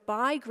government would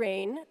buy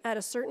grain at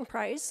a certain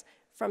price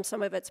from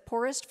some of its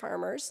poorest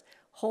farmers,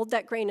 hold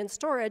that grain in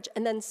storage,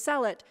 and then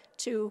sell it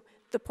to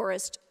the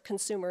poorest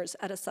consumers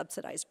at a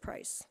subsidized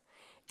price.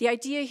 The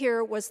idea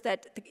here was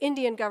that the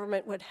Indian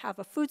government would have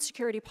a food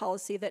security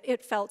policy that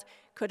it felt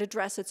could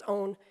address its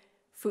own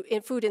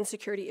food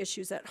insecurity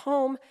issues at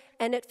home,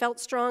 and it felt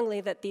strongly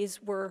that these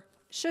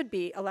should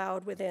be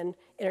allowed within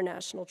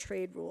international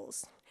trade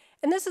rules.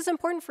 And this is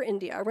important for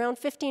India. Around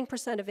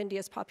 15% of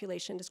India's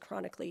population is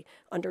chronically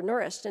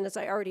undernourished, and as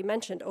I already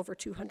mentioned, over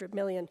 200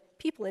 million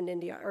people in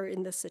India are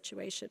in this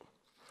situation.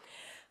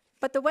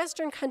 But the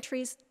Western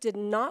countries did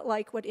not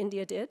like what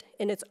India did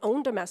in its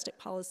own domestic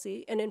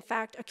policy, and in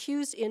fact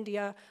accused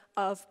India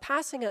of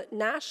passing a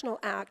national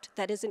act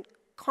that is in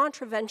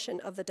contravention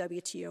of the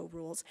WTO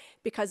rules,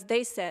 because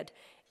they said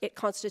it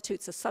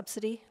constitutes a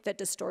subsidy that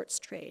distorts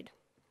trade.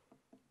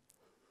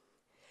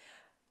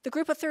 The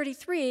Group of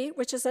 33,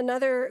 which is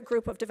another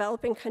group of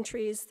developing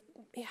countries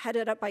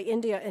headed up by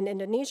India and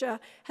Indonesia,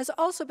 has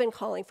also been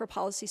calling for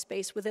policy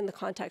space within the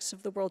context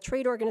of the World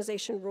Trade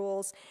Organization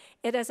rules.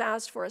 It has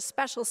asked for a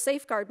special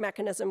safeguard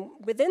mechanism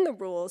within the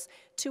rules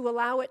to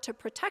allow it to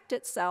protect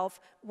itself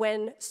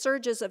when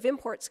surges of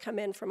imports come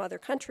in from other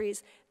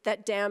countries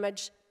that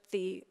damage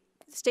the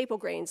staple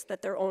grains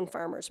that their own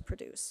farmers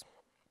produce.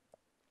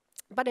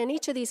 But in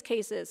each of these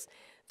cases,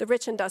 the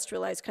rich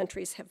industrialized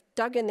countries have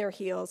dug in their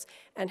heels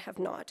and have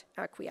not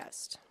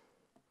acquiesced.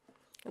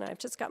 And I've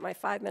just got my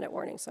 5-minute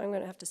warning, so I'm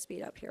going to have to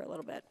speed up here a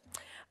little bit.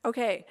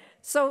 Okay,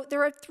 so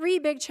there are 3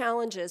 big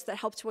challenges that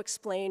help to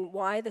explain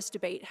why this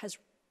debate has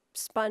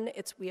spun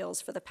its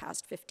wheels for the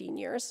past 15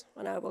 years,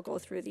 and I will go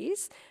through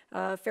these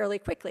fairly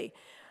quickly.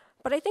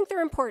 But I think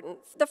they're important.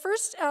 The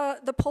first,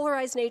 the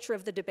polarized nature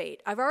of the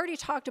debate. I've already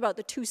talked about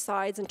the 2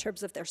 sides in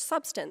terms of their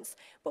substance,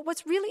 but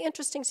what's really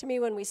interesting to me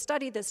when we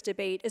study this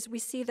debate is we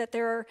see that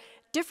there are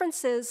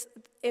differences,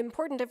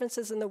 important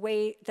differences in the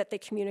way that they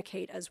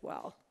communicate as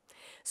well.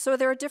 So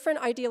there are different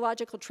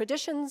ideological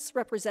traditions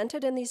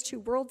represented in these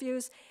 2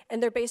 worldviews,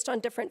 and they're based on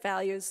different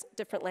values,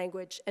 different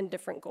language, and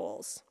different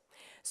goals.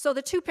 So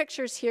the 2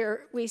 pictures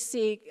here, we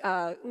see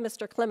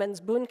Mr. Clemens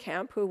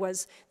Boonkamp, who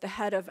was the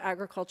head of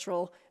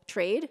agricultural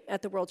trade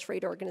at the World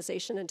Trade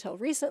Organization until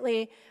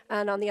recently,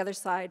 and on the other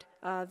side,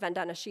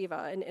 Vandana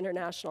Shiva, an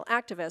international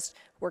activist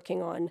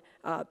working on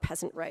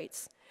peasant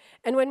rights.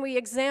 And when we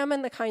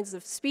examine the kinds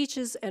of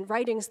speeches and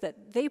writings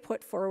that they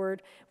put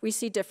forward, we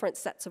see different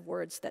sets of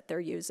words that they're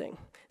using.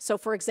 So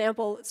for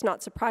example, it's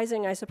not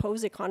surprising, I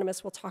suppose,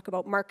 economists will talk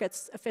about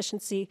markets,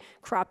 efficiency,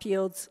 crop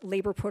yields,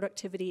 labor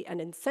productivity, and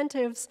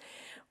incentives,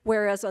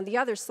 whereas on the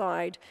other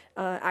side,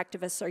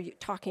 activists are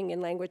talking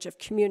in language of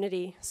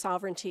community,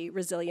 sovereignty,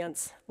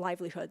 resilience,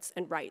 livelihoods,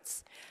 and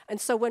rights. And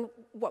so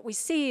what we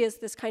see is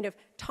this kind of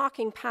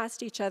talking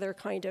past each other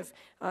kind of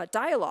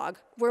dialogue,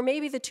 where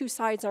maybe the 2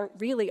 sides aren't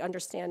really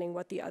understanding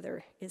what the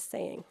other is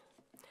saying.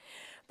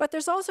 But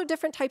there's also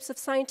different types of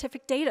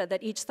scientific data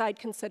that each side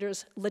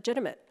considers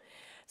legitimate.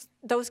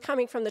 Those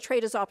coming from the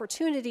trade as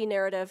opportunity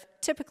narrative,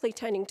 typically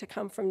tending to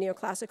come from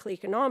neoclassical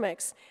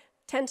economics,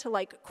 tend to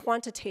like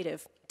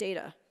quantitative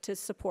data to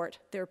support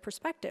their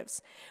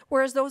perspectives.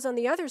 Whereas those on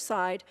the other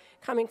side,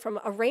 coming from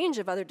a range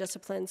of other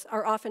disciplines,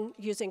 are often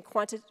using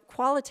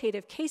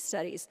qualitative case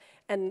studies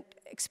and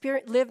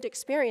lived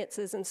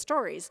experiences and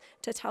stories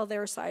to tell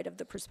their side of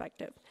the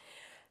perspective.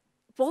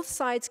 Both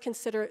sides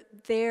consider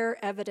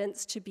their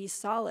evidence to be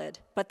solid,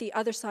 but the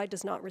other side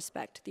does not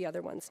respect the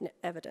other one's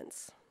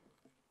evidence.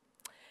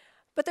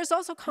 But there's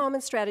also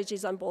common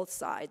strategies on both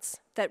sides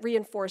that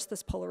reinforce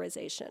this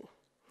polarization.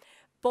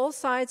 Both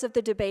sides of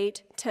the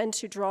debate tend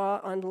to draw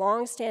on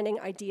long-standing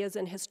ideas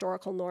and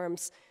historical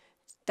norms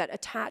that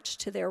attach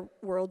to their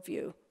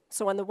worldview.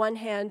 So on the one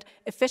hand,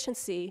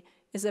 efficiency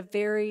is a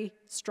very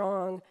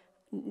strong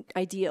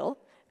ideal,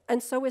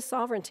 and so is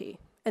sovereignty,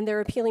 and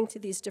they're appealing to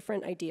these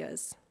different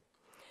ideas.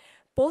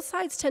 Both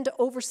sides tend to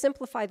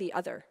oversimplify the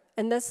other,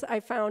 and this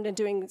I found in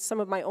doing some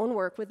of my own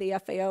work with the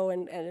FAO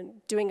and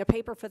doing a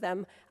paper for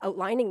them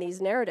outlining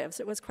these narratives.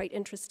 It was quite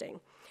interesting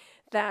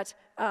that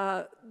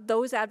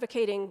those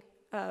advocating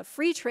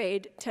free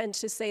trade tend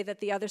to say that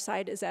the other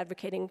side is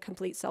advocating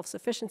complete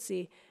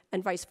self-sufficiency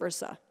and vice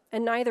versa,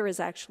 and neither is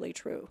actually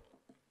true.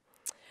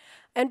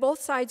 And both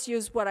sides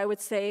use what I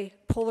would say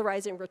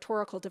polarizing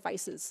rhetorical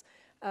devices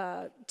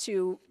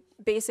to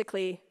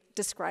basically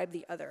describe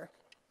the other.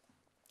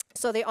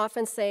 So they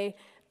often say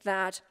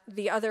that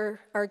the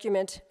other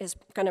argument is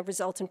going to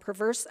result in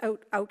perverse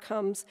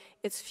outcomes,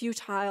 it's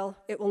futile,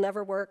 it will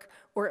never work,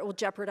 or it will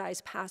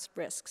jeopardize past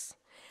risks.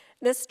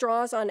 This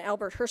draws on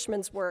Albert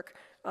Hirschman's work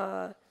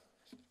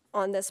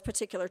on this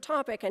particular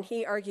topic, and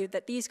he argued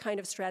that these kind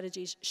of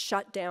strategies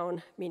shut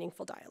down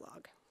meaningful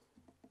dialogue.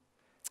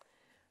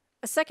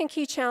 A second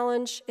key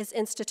challenge is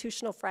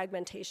institutional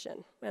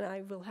fragmentation. And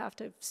I will have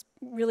to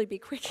really be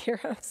quick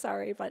here, I'm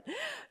sorry, but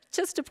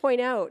just to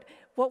point out,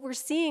 what we're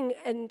seeing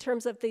in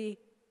terms of the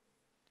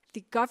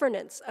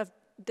governance of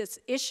this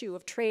issue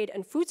of trade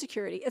and food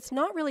security, it's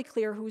not really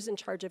clear who's in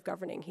charge of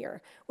governing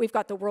here. We've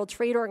got the World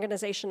Trade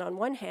Organization on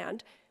one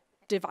hand,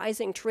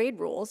 devising trade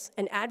rules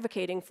and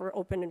advocating for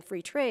open and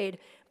free trade,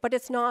 but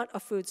it's not a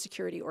food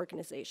security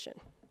organization.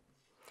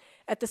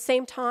 At the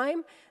same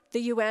time,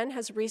 the UN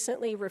has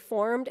recently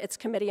reformed its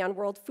Committee on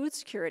World Food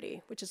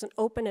Security, which is an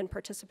open and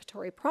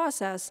participatory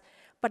process,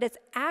 but it's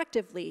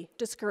actively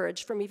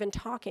discouraged from even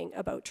talking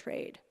about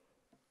trade.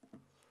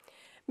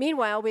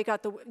 Meanwhile, we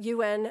got the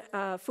UN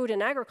Food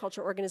and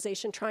Agriculture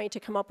Organization trying to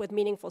come up with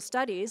meaningful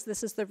studies.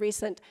 This is the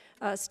recent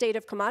State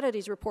of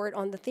Commodities report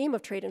on the theme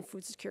of trade and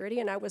food security,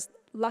 and I was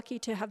lucky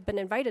to have been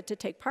invited to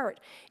take part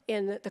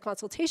in the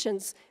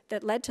consultations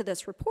that led to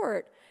this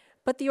report.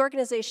 But the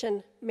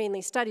organization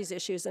mainly studies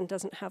issues and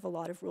doesn't have a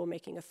lot of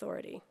rulemaking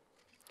authority.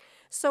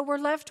 So we're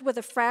left with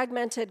a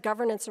fragmented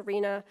governance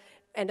arena,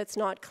 and it's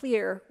not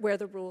clear where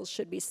the rules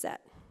should be set.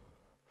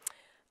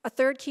 A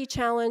third key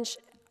challenge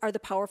are the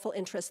powerful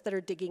interests that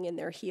are digging in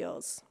their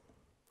heels.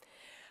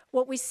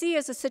 What we see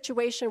is a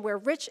situation where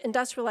rich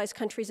industrialized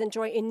countries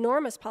enjoy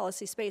enormous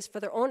policy space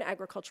for their own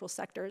agricultural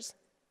sectors.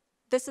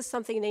 This is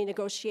something they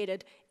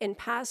negotiated in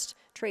past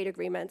trade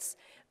agreements,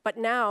 but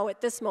now,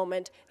 at this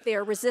moment, they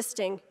are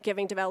resisting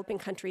giving developing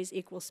countries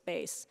equal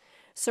space.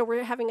 So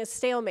we're having a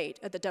stalemate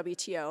at the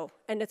WTO,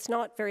 and it's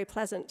not very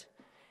pleasant.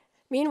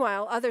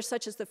 Meanwhile, others,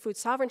 such as the food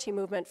sovereignty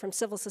movement from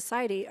civil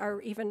society,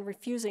 are even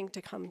refusing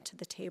to come to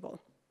the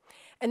table.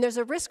 And there's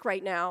a risk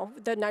right now.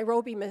 The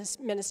Nairobi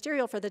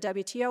Ministerial for the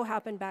WTO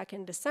happened back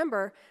in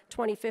December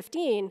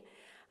 2015.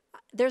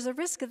 There's a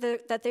risk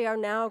that they are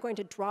now going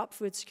to drop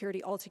food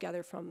security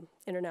altogether from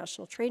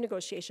international trade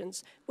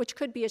negotiations, which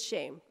could be a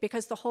shame,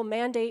 because the whole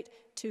mandate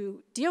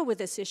to deal with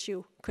this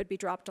issue could be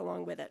dropped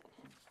along with it.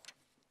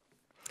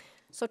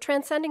 So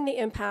transcending the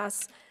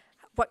impasse,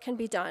 what can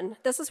be done?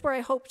 This is where I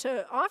hope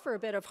to offer a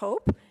bit of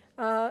hope,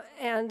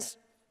 and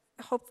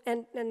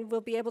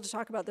we'll be able to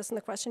talk about this in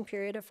the question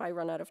period if I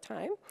run out of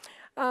time.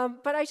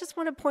 But I just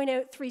want to point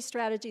out 3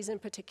 strategies in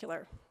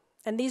particular.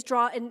 And these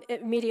draw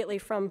immediately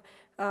from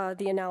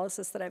the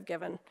analysis that I've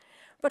given.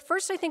 But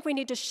first, I think we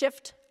need to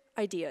shift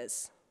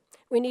ideas.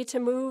 We need to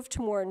move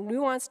to more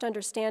nuanced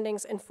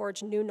understandings and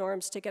forge new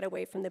norms to get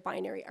away from the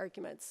binary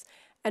arguments.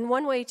 And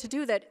one way to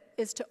do that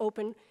is to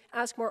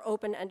ask more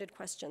open-ended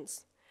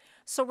questions.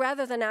 So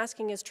rather than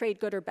asking, is trade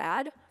good or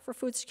bad for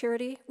food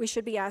security, we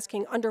should be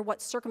asking, under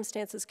what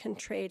circumstances can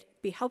trade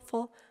be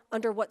helpful?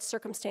 Under what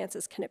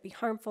circumstances can it be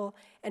harmful?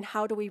 And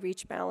how do we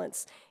reach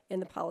balance in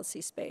the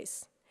policy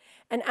space?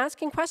 And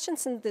asking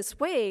questions in this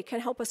way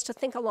can help us to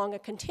think along a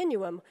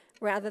continuum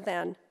rather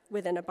than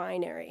within a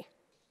binary.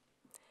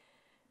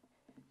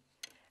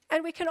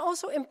 And we can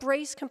also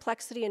embrace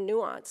complexity and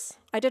nuance.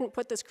 I didn't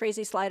put this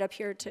crazy slide up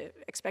here to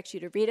expect you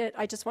to read it.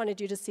 I just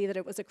wanted you to see that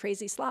it was a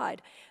crazy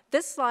slide.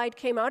 This slide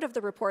came out of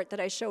the report that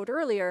I showed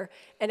earlier,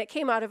 and it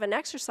came out of an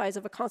exercise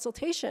of a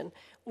consultation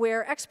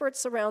where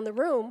experts around the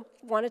room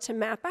wanted to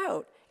map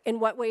out in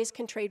what ways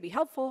can trade be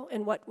helpful,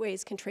 in what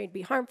ways can trade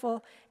be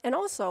harmful, and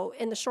also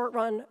in the short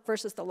run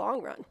versus the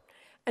long run.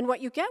 And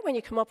what you get when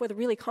you come up with a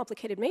really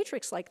complicated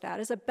matrix like that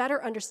is a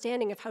better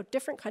understanding of how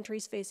different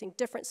countries facing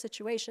different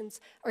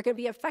situations are going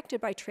to be affected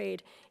by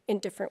trade in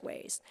different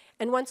ways.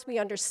 And once we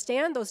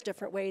understand those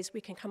different ways, we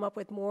can come up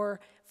with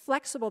more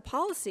flexible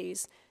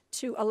policies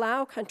to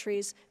allow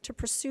countries to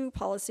pursue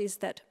policies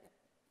that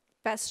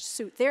best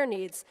suit their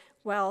needs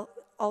while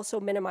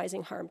also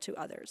minimizing harm to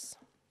others.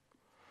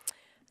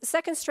 The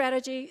second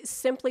strategy is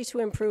simply to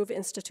improve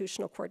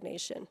institutional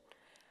coordination.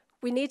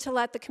 We need to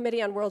let the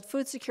Committee on World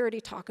Food Security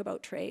talk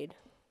about trade.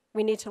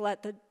 We need to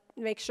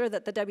make sure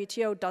that the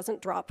WTO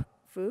doesn't drop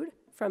food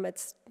from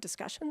its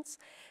discussions.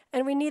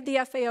 And we need the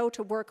FAO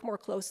to work more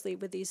closely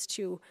with these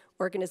 2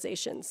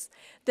 organizations.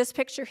 This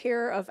picture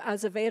here of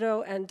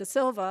Azevedo and Da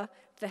Silva,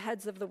 the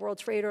heads of the World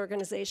Trade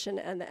Organization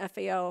and the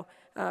FAO,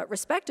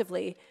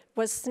 respectively,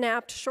 was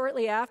snapped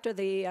shortly after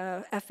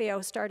the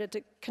FAO started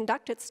to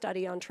conduct its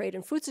study on trade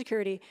and food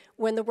security,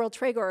 when the World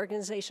Trade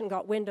Organization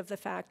got wind of the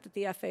fact that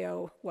the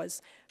FAO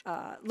was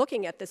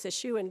looking at this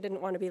issue and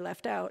didn't want to be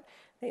left out.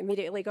 They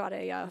immediately got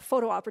a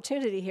photo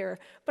opportunity here,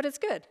 but it's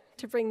good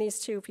to bring these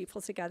 2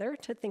 people together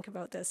to think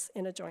about this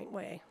in a joint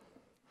way.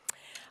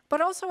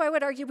 But also, I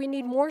would argue we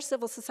need more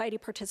civil society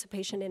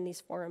participation in these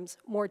forums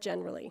more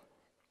generally.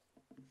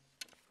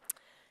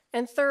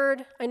 And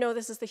third, I know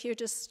this is the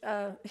hugest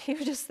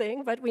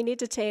thing, but we need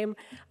to tame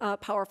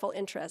powerful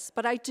interests.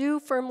 But I do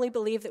firmly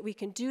believe that we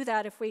can do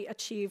that if we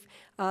achieve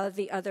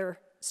the other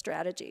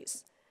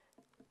strategies.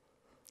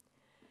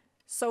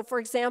 So for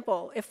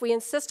example, if we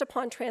insist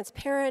upon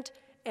transparent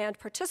and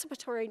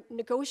participatory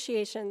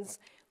negotiations,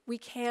 we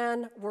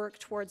can work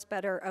towards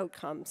better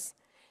outcomes,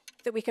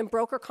 that we can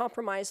broker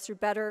compromise through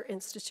better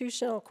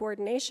institutional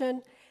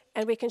coordination,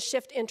 and we can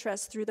shift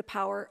interests through the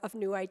power of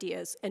new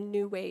ideas and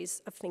new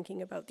ways of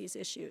thinking about these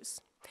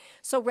issues.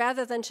 So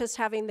rather than just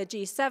having the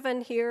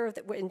G7 here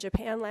that were in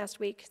Japan last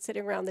week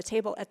sitting around the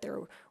table at their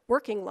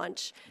working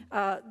lunch,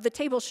 the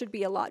table should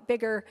be a lot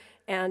bigger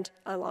and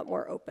a lot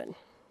more open.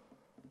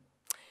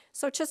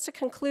 So just to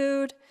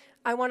conclude,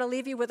 I want to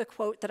leave you with a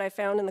quote that I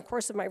found in the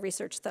course of my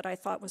research that I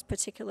thought was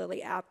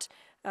particularly apt.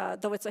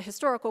 Though it's a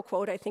historical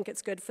quote, I think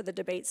it's good for the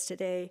debates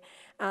today.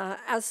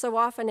 As so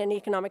often in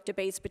economic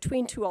debates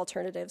between two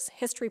alternatives,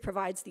 history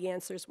provides the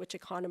answers which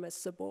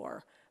economists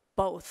abhor.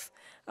 Both.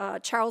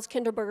 Charles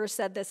Kinderberger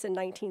said this in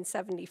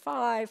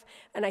 1975,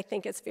 and I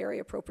think it's very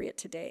appropriate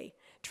today.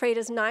 Trade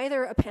is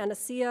neither a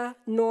panacea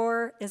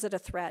nor is it a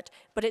threat,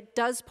 but it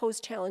does pose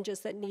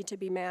challenges that need to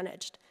be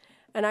managed.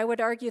 And I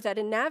would argue that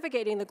in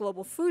navigating the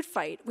global food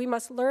fight, we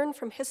must learn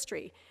from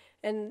history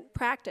and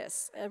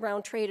practice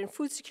around trade and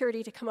food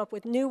security to come up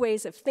with new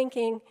ways of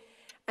thinking,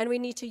 and we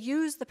need to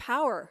use the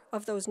power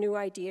of those new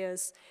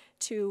ideas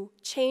to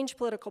change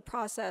political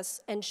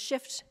process and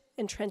shift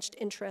entrenched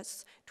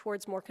interests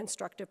towards more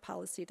constructive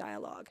policy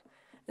dialogue.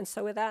 And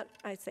so with that,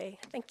 I say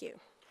thank you.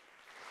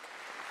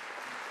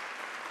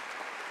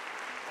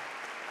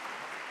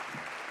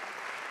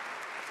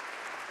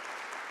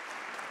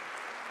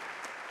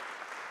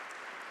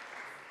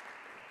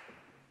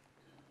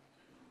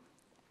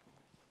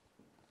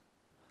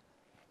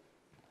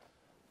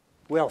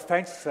 Well,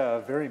 thanks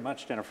very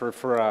much, Jennifer,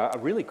 for a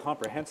really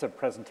comprehensive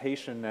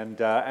presentation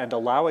and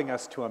allowing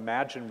us to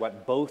imagine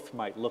what both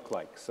might look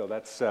like. So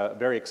that's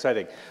very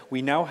exciting.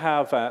 We now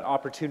have an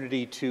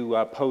opportunity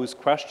to pose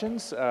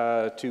questions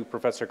to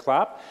Professor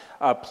Clapp.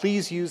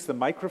 Please use the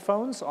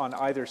microphones on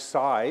either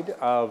side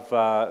of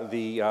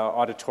the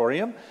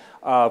auditorium.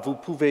 Vous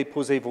pouvez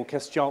poser vos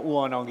questions ou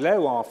en anglais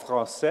ou en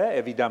français,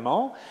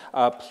 évidemment.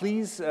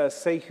 Please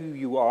say who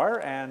you are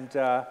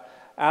and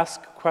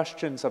ask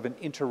questions of an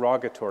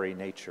interrogatory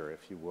nature,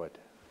 if you would.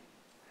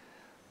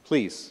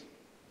 Please.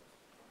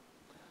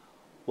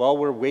 While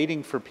we're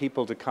waiting for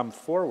people to come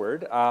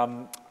forward,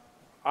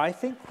 I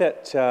think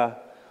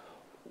that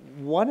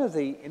one of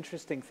the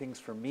interesting things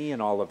for me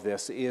in all of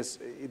this is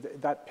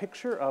that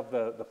picture of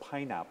the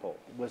pineapple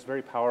was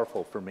very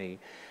powerful for me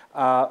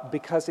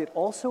because it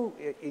also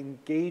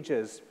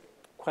engages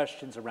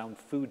questions around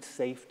food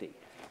safety,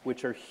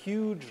 which are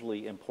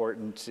hugely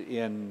important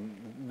in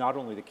not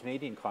only the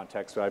Canadian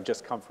context, but I've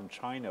just come from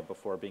China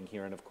before being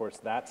here, and of course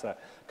that's a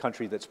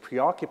country that's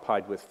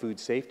preoccupied with food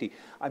safety.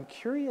 I'm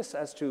curious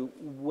as to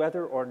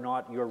whether or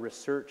not your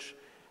research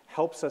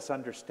helps us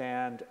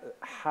understand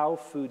how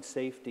food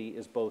safety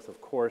is both,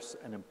 of course,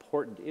 an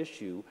important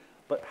issue,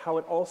 but how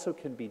it also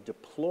can be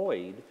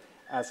deployed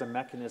as a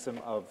mechanism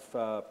of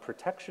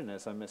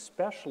protectionism,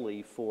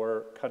 especially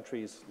for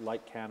countries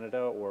like Canada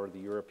or the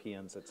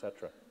Europeans, et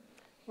cetera.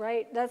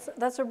 Right,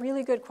 that's a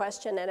really good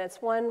question, and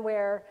it's one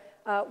where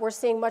we're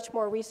seeing much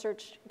more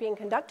research being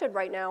conducted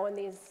right now in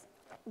these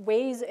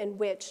ways in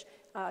which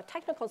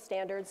technical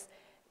standards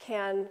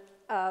can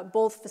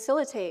both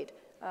facilitate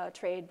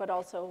trade but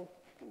also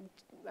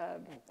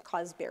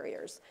cause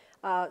barriers.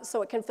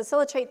 So it can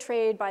facilitate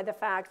trade by the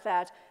fact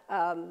that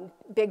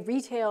big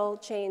retail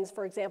chains,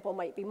 for example,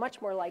 might be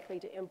much more likely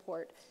to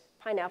import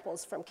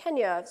pineapples from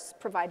Kenya,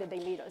 provided they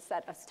meet a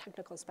set of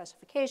technical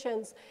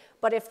specifications.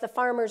 But if the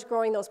farmers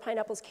growing those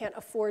pineapples can't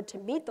afford to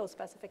meet those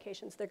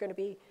specifications, they're going to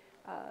be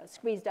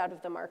squeezed out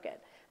of the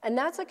market. And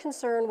that's a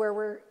concern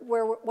where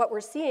what we're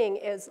seeing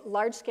is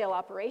large-scale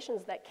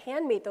operations that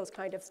can meet those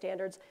kind of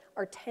standards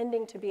are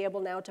tending to be able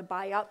now to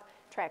buy up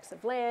tracts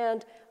of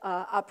land,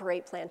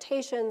 operate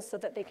plantations so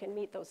that they can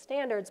meet those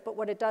standards. But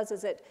what it does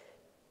is it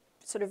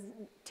sort of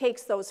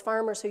takes those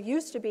farmers who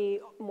used to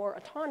be more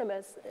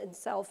autonomous and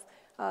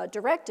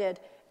self-directed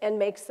and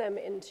makes them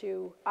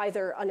into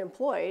either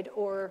unemployed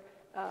or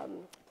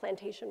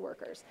plantation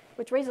workers,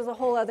 which raises a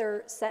whole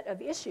other set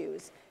of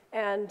issues.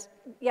 And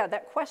yeah,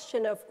 that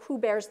question of who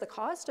bears the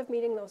cost of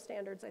meeting those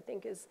standards, I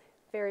think, is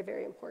very,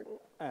 very important.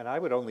 And I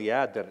would only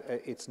add that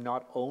it's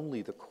not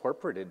only the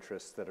corporate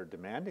interests that are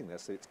demanding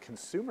this, it's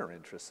consumer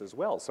interests as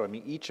well. So I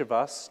mean, each of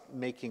us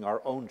making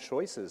our own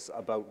choices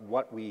about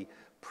what we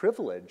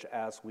privilege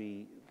as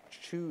we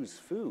choose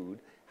food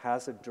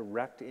has a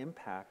direct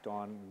impact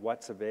on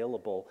what's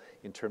available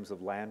in terms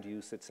of land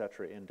use, et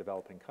cetera, in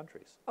developing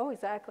countries. Oh,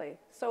 exactly.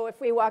 So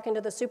if we walk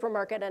into the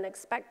supermarket and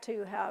expect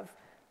to have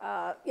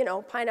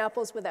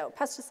pineapples without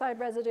pesticide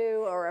residue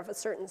or of a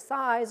certain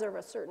size or of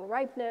a certain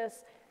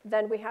ripeness,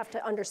 then we have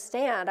to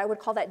understand, I would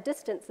call that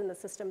distance in the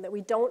system, that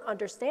we don't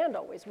understand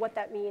always what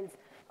that means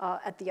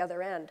at the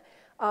other end.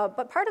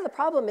 But part of the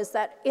problem is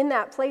that in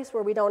that place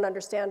where we don't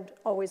understand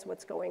always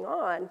what's going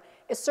on,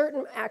 is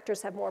certain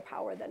actors have more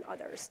power than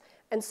others.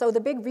 And so the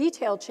big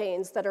retail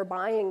chains that are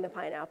buying the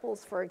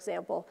pineapples, for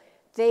example,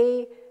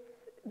 they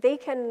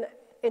can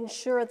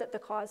ensure that the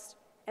cost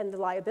and the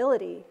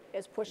liability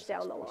is pushed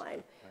down the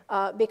line.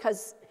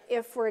 Because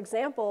if, for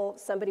example,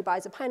 somebody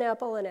buys a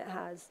pineapple and it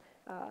has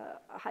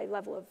a high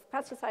level of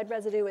pesticide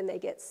residue and they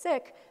get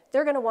sick,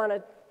 they're going to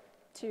want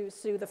to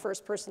sue the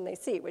first person they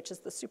see, which is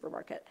the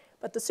supermarket.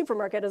 But the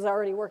supermarket has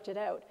already worked it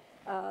out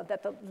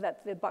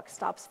that the buck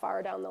stops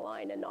far down the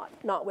line and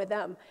not with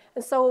them.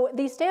 And so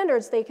these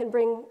standards, they can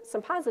bring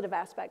some positive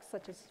aspects,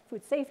 such as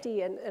food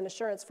safety and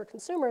assurance for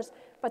consumers,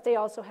 but they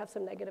also have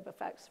some negative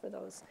effects for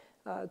those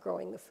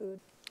growing the food.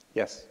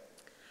 Yes.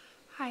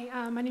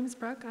 Hi, my name is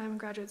Brooke. I'm a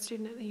graduate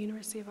student at the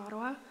University of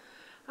Ottawa.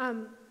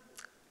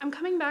 I'm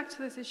coming back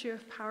to this issue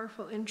of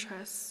powerful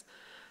interests,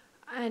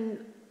 and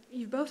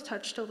you've both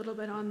touched a little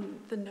bit on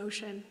the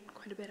notion,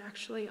 quite a bit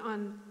actually,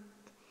 on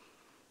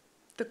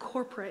the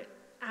corporate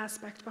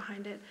aspect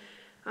behind it.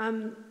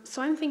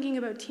 So I'm thinking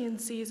about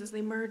TNCs as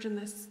they merge in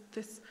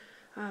this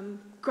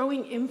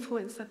growing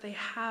influence that they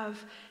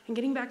have, and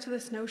getting back to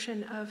this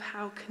notion of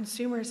how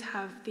consumers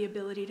have the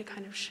ability to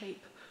kind of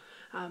shape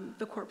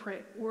the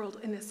corporate world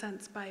in a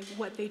sense by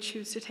what they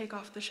choose to take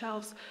off the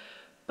shelves.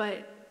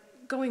 But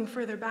going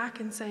further back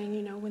and saying,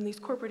 you know, when these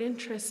corporate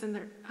interests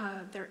and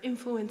their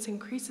influence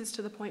increases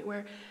to the point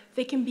where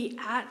they can be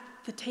at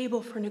the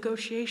table for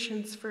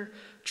negotiations for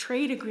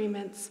trade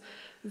agreements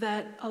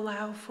that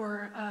allow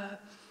for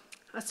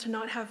us to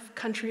not have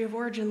country of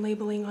origin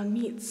labeling on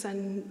meats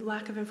and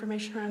lack of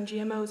information around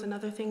GMOs and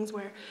other things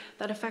where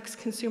that affects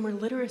consumer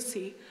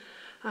literacy.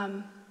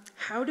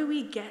 How do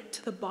we get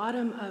to the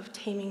bottom of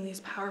taming these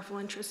powerful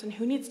interests, and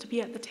who needs to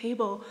be at the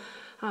table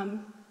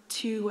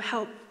to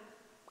help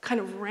kind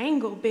of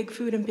wrangle big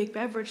food and big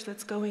beverage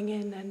that's going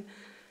in and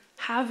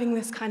having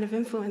this kind of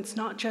influence,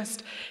 not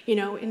just, you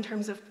know, in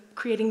terms of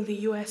creating the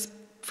US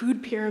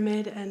food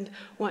pyramid and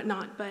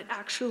whatnot, but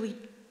actually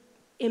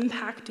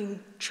impacting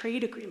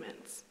trade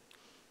agreements?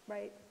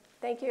 Right.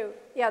 Thank you.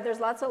 Yeah, there's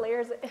lots of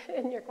layers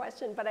in your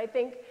question, but I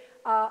think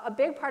a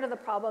big part of the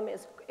problem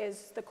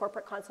is the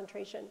corporate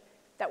concentration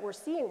that we're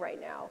seeing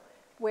right now,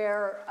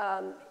 where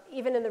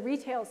even in the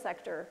retail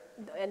sector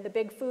and the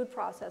big food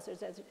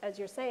processors, as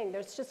you're saying,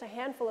 there's just a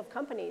handful of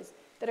companies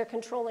that are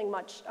controlling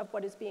much of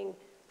what is being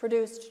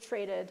produced,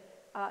 traded,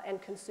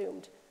 and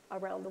consumed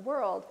around the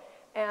world.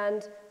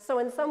 And so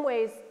in some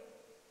ways,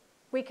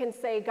 we can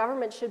say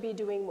government should be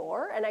doing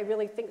more, and I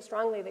really think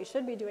strongly they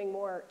should be doing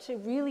more to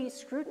really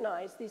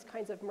scrutinize these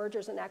kinds of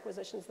mergers and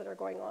acquisitions that are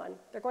going on.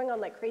 They're going on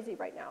like crazy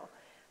right now.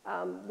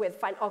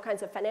 With all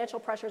kinds of financial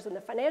pressures in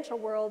the financial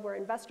world where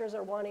investors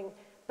are wanting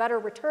better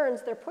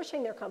returns, they're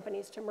pushing their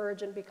companies to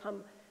merge and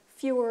become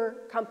fewer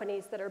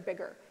companies that are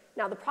bigger.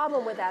 Now, the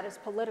problem with that is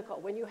political.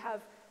 When you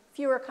have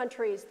fewer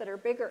countries that are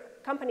bigger,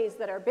 companies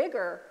that are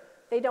bigger,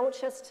 they don't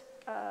just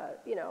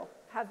you know,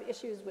 have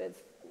issues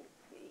with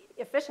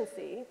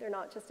efficiency. They're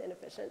not just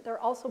inefficient. They're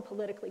also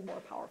politically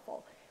more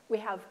powerful. We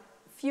have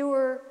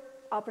fewer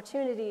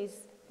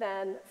opportunities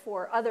than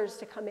for others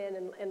to come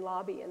in and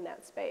lobby in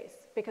that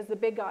space, because the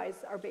big guys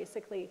are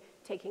basically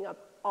taking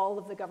up all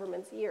of the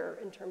government's ear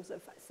in terms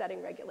of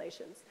setting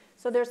regulations.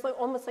 So there's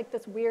almost like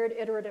this weird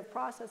iterative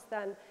process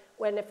then,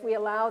 when if we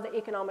allow the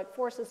economic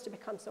forces to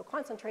become so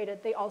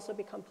concentrated, they also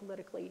become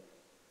politically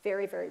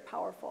very, very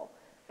powerful.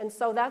 And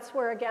so that's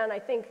where, again, I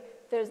think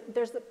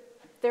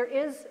there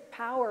is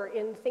power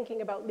in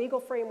thinking about legal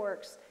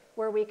frameworks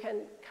where we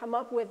can come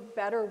up with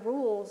better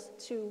rules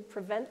to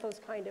prevent those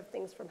kind of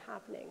things from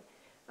happening.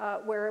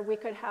 Where we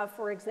could have,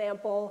 for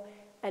example,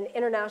 an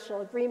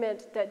international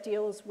agreement that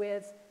deals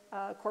with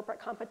corporate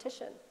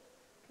competition.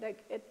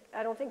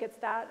 I don't think it's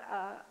that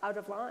out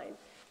of line.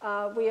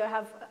 We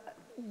have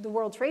the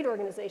World Trade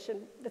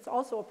Organization. That's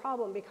also a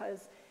problem,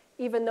 because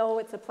even though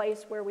it's a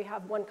place where we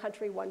have one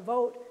country, one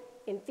vote,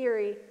 in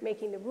theory,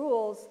 making the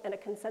rules, and a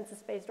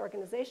consensus-based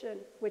organization,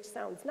 which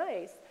sounds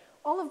nice,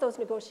 all of those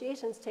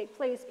negotiations take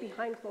place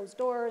behind closed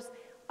doors.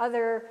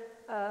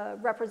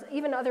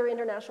 Even other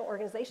international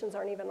organizations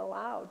aren't even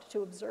allowed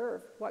to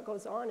observe what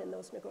goes on in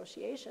those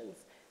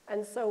negotiations.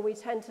 And so we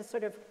tend to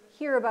sort of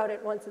hear about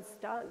it once it's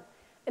done.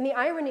 And the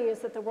irony is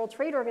that the World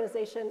Trade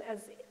Organization,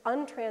 as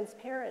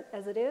untransparent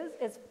as it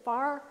is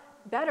far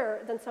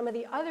better than some of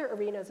the other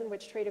arenas in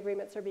which trade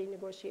agreements are being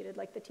negotiated,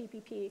 like the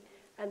TPP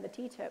and the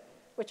TTIP,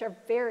 which are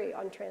very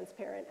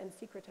untransparent and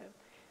secretive.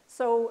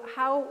 So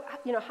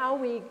how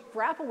we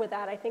grapple with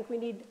that, I think we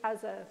need,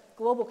 as a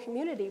global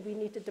community, we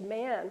need to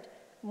demand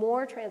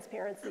more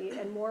transparency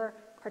and more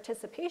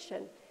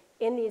participation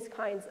in these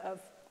kinds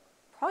of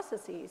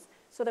processes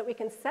so that we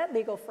can set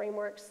legal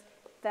frameworks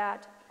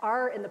that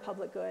are in the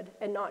public good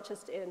and not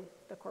just in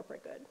the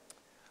corporate good.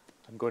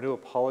 I'm going to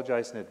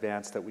apologize in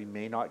advance that we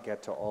may not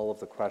get to all of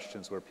the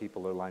questions where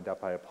people are lined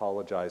up. I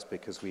apologize,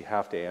 because we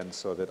have to end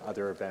so that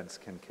other events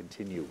can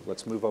continue.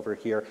 Let's move over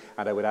here,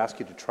 and I would ask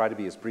you to try to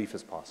be as brief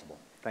as possible.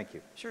 Thank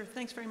you. Sure.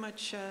 Thanks very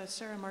much,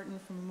 Sarah Martin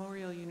from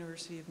Memorial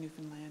University of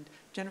Newfoundland.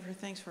 Jennifer,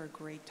 thanks for a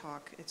great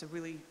talk. It's a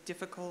really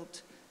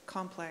difficult,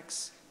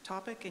 complex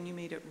topic, and you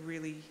made it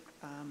really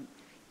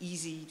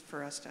easy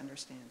for us to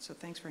understand. So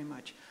thanks very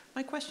much.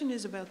 My question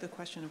is about the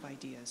question of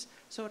ideas.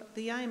 So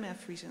the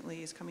IMF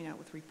recently is coming out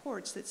with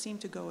reports that seem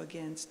to go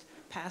against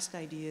past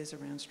ideas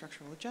around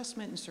structural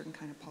adjustment and certain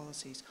kind of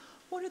policies.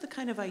 What are the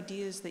kind of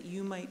ideas that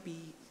you might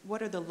be,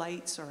 what are the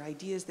lights or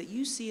ideas that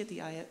you see at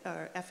the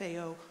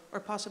FAO or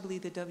possibly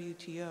the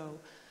WTO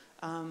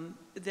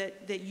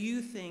that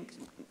you think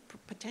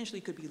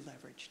potentially could be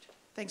leveraged?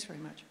 Thanks very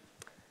much.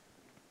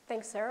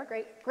 Thanks, Sarah.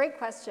 Great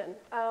question.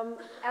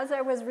 As I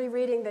was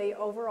rereading the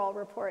overall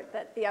report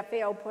that the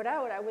FAO put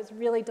out, I was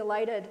really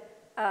delighted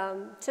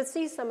to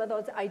see some of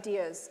those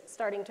ideas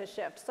starting to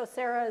shift. So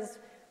Sarah is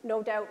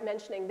no doubt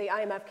mentioning the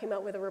IMF came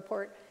out with a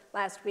report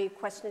last week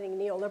questioning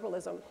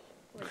neoliberalism.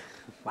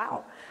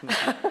 Wow.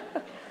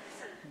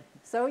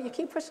 So you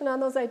keep pushing on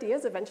those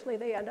ideas, eventually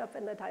they end up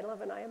in the title of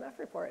an IMF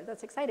report.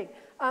 That's exciting.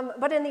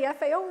 But in the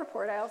FAO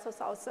report, I also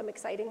saw some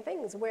exciting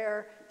things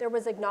where there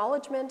was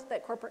acknowledgement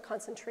that corporate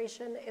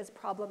concentration is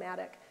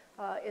problematic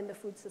in the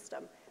food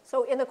system.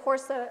 So in the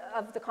course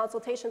of the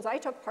consultations I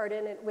took part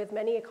in with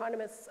many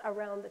economists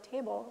around the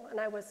table, and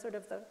I was sort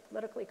of the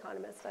political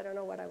economist, I don't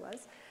know what I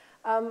was,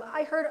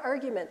 I heard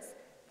arguments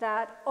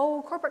that,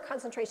 oh, corporate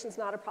concentration is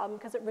not a problem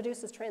because it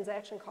reduces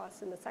transaction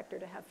costs in the sector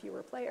to have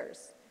fewer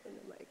players. And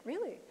I'm like,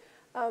 really?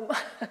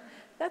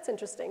 That's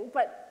interesting,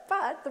 but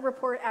the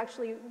report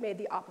actually made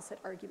the opposite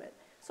argument.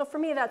 So for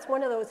me, that's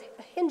one of those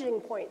hinging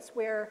points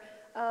where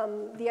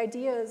the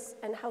ideas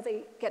and how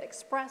they get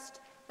expressed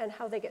and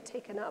how they get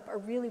taken up are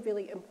really,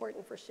 really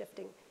important for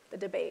shifting the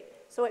debate.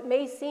 So it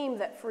may seem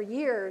that for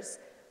years,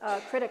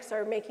 critics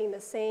are making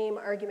the same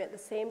argument, the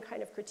same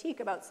kind of critique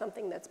about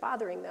something that's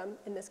bothering them,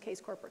 in this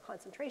case, corporate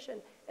concentration,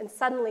 and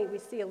suddenly we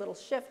see a little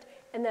shift,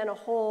 and then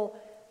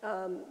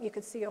you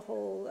could see a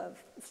whole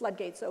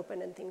floodgates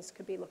open and things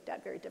could be looked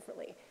at very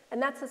differently.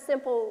 And that's a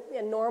simple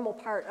and normal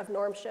part of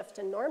norm shift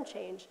and norm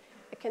change.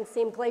 It can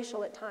seem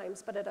glacial at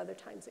times, but at other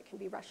times it can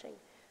be rushing.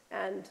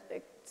 And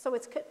so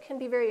it can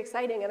be very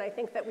exciting, and I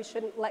think that we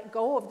shouldn't let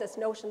go of this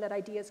notion that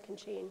ideas can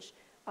change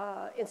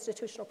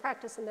institutional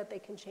practice and that they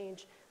can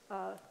change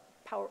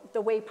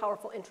the way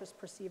powerful interests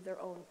perceive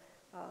their own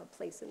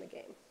place in the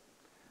game.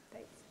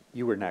 Thanks.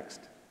 You were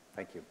next.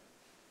 Thank you.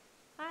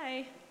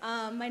 Hi,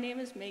 my name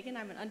is Megan.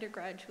 I'm an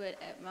undergraduate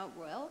at Mount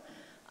Royal.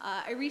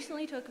 I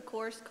recently took a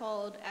course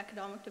called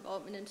Economic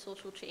Development and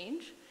Social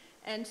Change.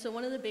 And so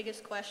one of the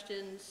biggest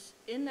questions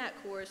in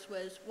that course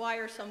was, why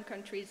are some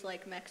countries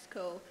like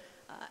Mexico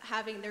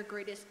having their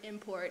greatest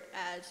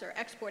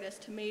export as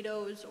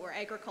tomatoes or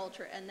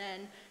agriculture, and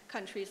then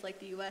countries like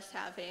the US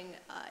having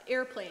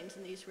airplanes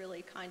and these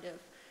really kind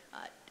of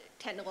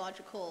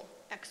technological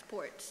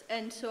exports.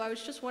 And so I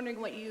was just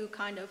wondering what you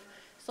kind of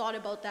thought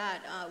about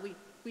that.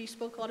 We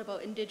spoke a lot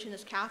about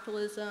indigenous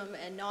capitalism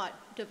and not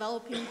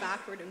developing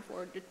backward and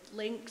forward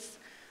links,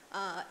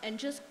 and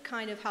just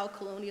kind of how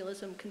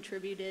colonialism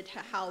contributed to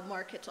how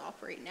markets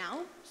operate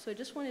now. So I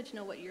just wanted to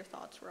know what your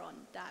thoughts were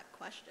on that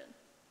question.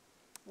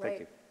 Right.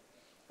 Thank you.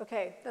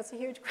 Okay, that's a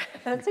huge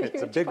question.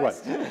 It's a big one.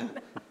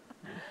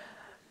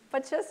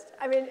 But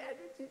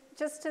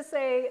just to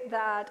say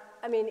that,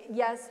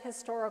 yes,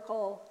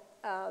 historical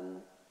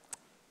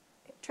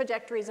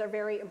trajectories are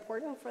very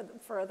important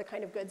for the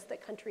kind of goods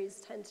that countries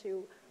tend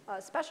to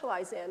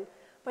specialize in.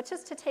 But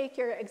just to take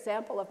your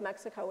example of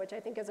Mexico, which I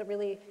think is a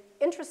really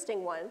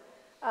interesting one,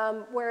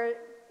 where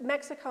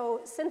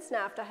Mexico, since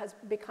NAFTA, has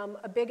become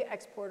a big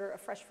exporter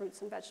of fresh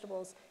fruits and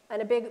vegetables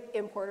and a big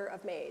importer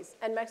of maize.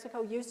 And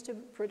Mexico used to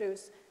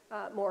produce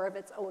more of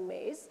its own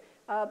maize,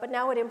 but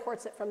now it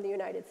imports it from the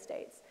United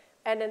States.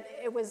 And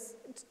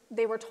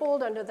they were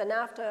told under the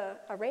NAFTA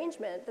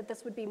arrangement that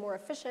this would be more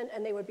efficient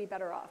and they would be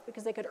better off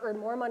because they could earn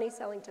more money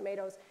selling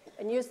tomatoes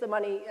and use the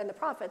money and the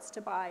profits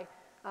to buy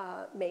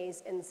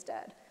maize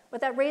instead. But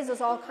that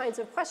raises all kinds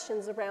of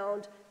questions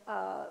around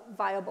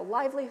viable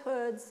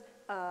livelihoods,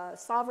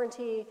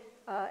 sovereignty,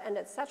 and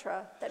et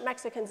cetera, that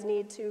Mexicans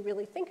need to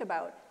really think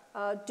about.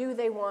 Do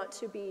they want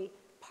to be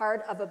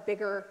part of a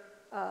bigger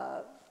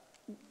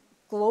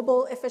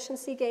global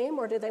efficiency game,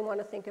 or do they want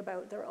to think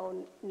about their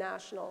own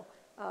national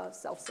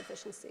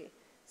self-sufficiency?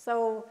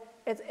 So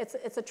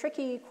it's a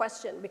tricky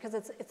question because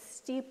it's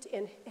steeped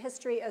in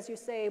history, as you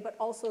say, but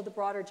also the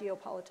broader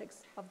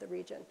geopolitics of the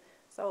region.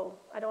 So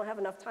I don't have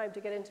enough time to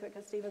get into it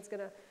because Stephen's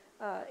going to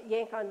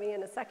yank on me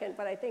in a second,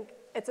 but I think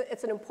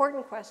it's an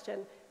important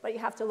question, but you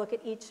have to look at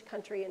each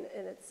country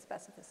in its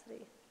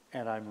specificity.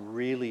 And I'm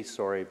really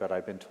sorry, but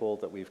I've been told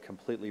that we've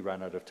completely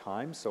run out of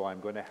time, so I'm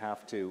going to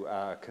have to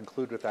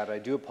conclude with that. I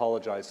do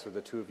apologize for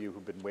the two of you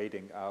who've been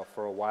waiting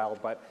for a while,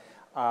 but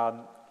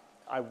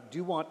I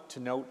do want to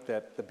note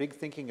that the big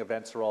thinking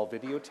events are all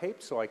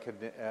videotaped, so I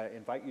could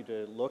invite you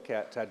to look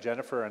at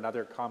Jennifer and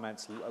other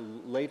comments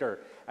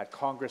later at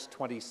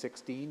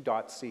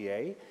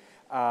congress2016.ca.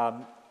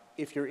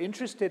 If you're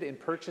interested in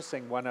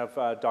purchasing one of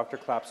Dr.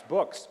 Clapp's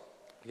books,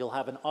 you'll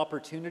have an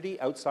opportunity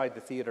outside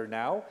the theater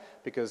now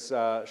because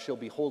she'll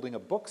be holding a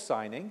book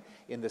signing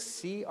in the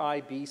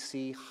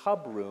CIBC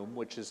Hub Room,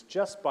 which is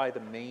just by the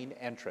main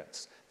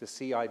entrance, the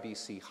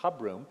CIBC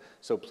Hub Room.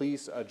 So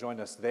please join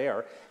us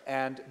there.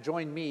 And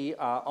join me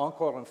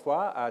encore une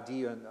fois à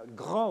dire un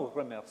grand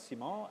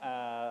remerciement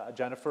à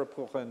Jennifer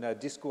pour un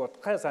discours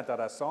très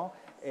intéressant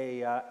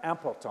et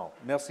important.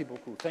 Merci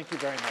beaucoup. Thank you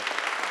very much.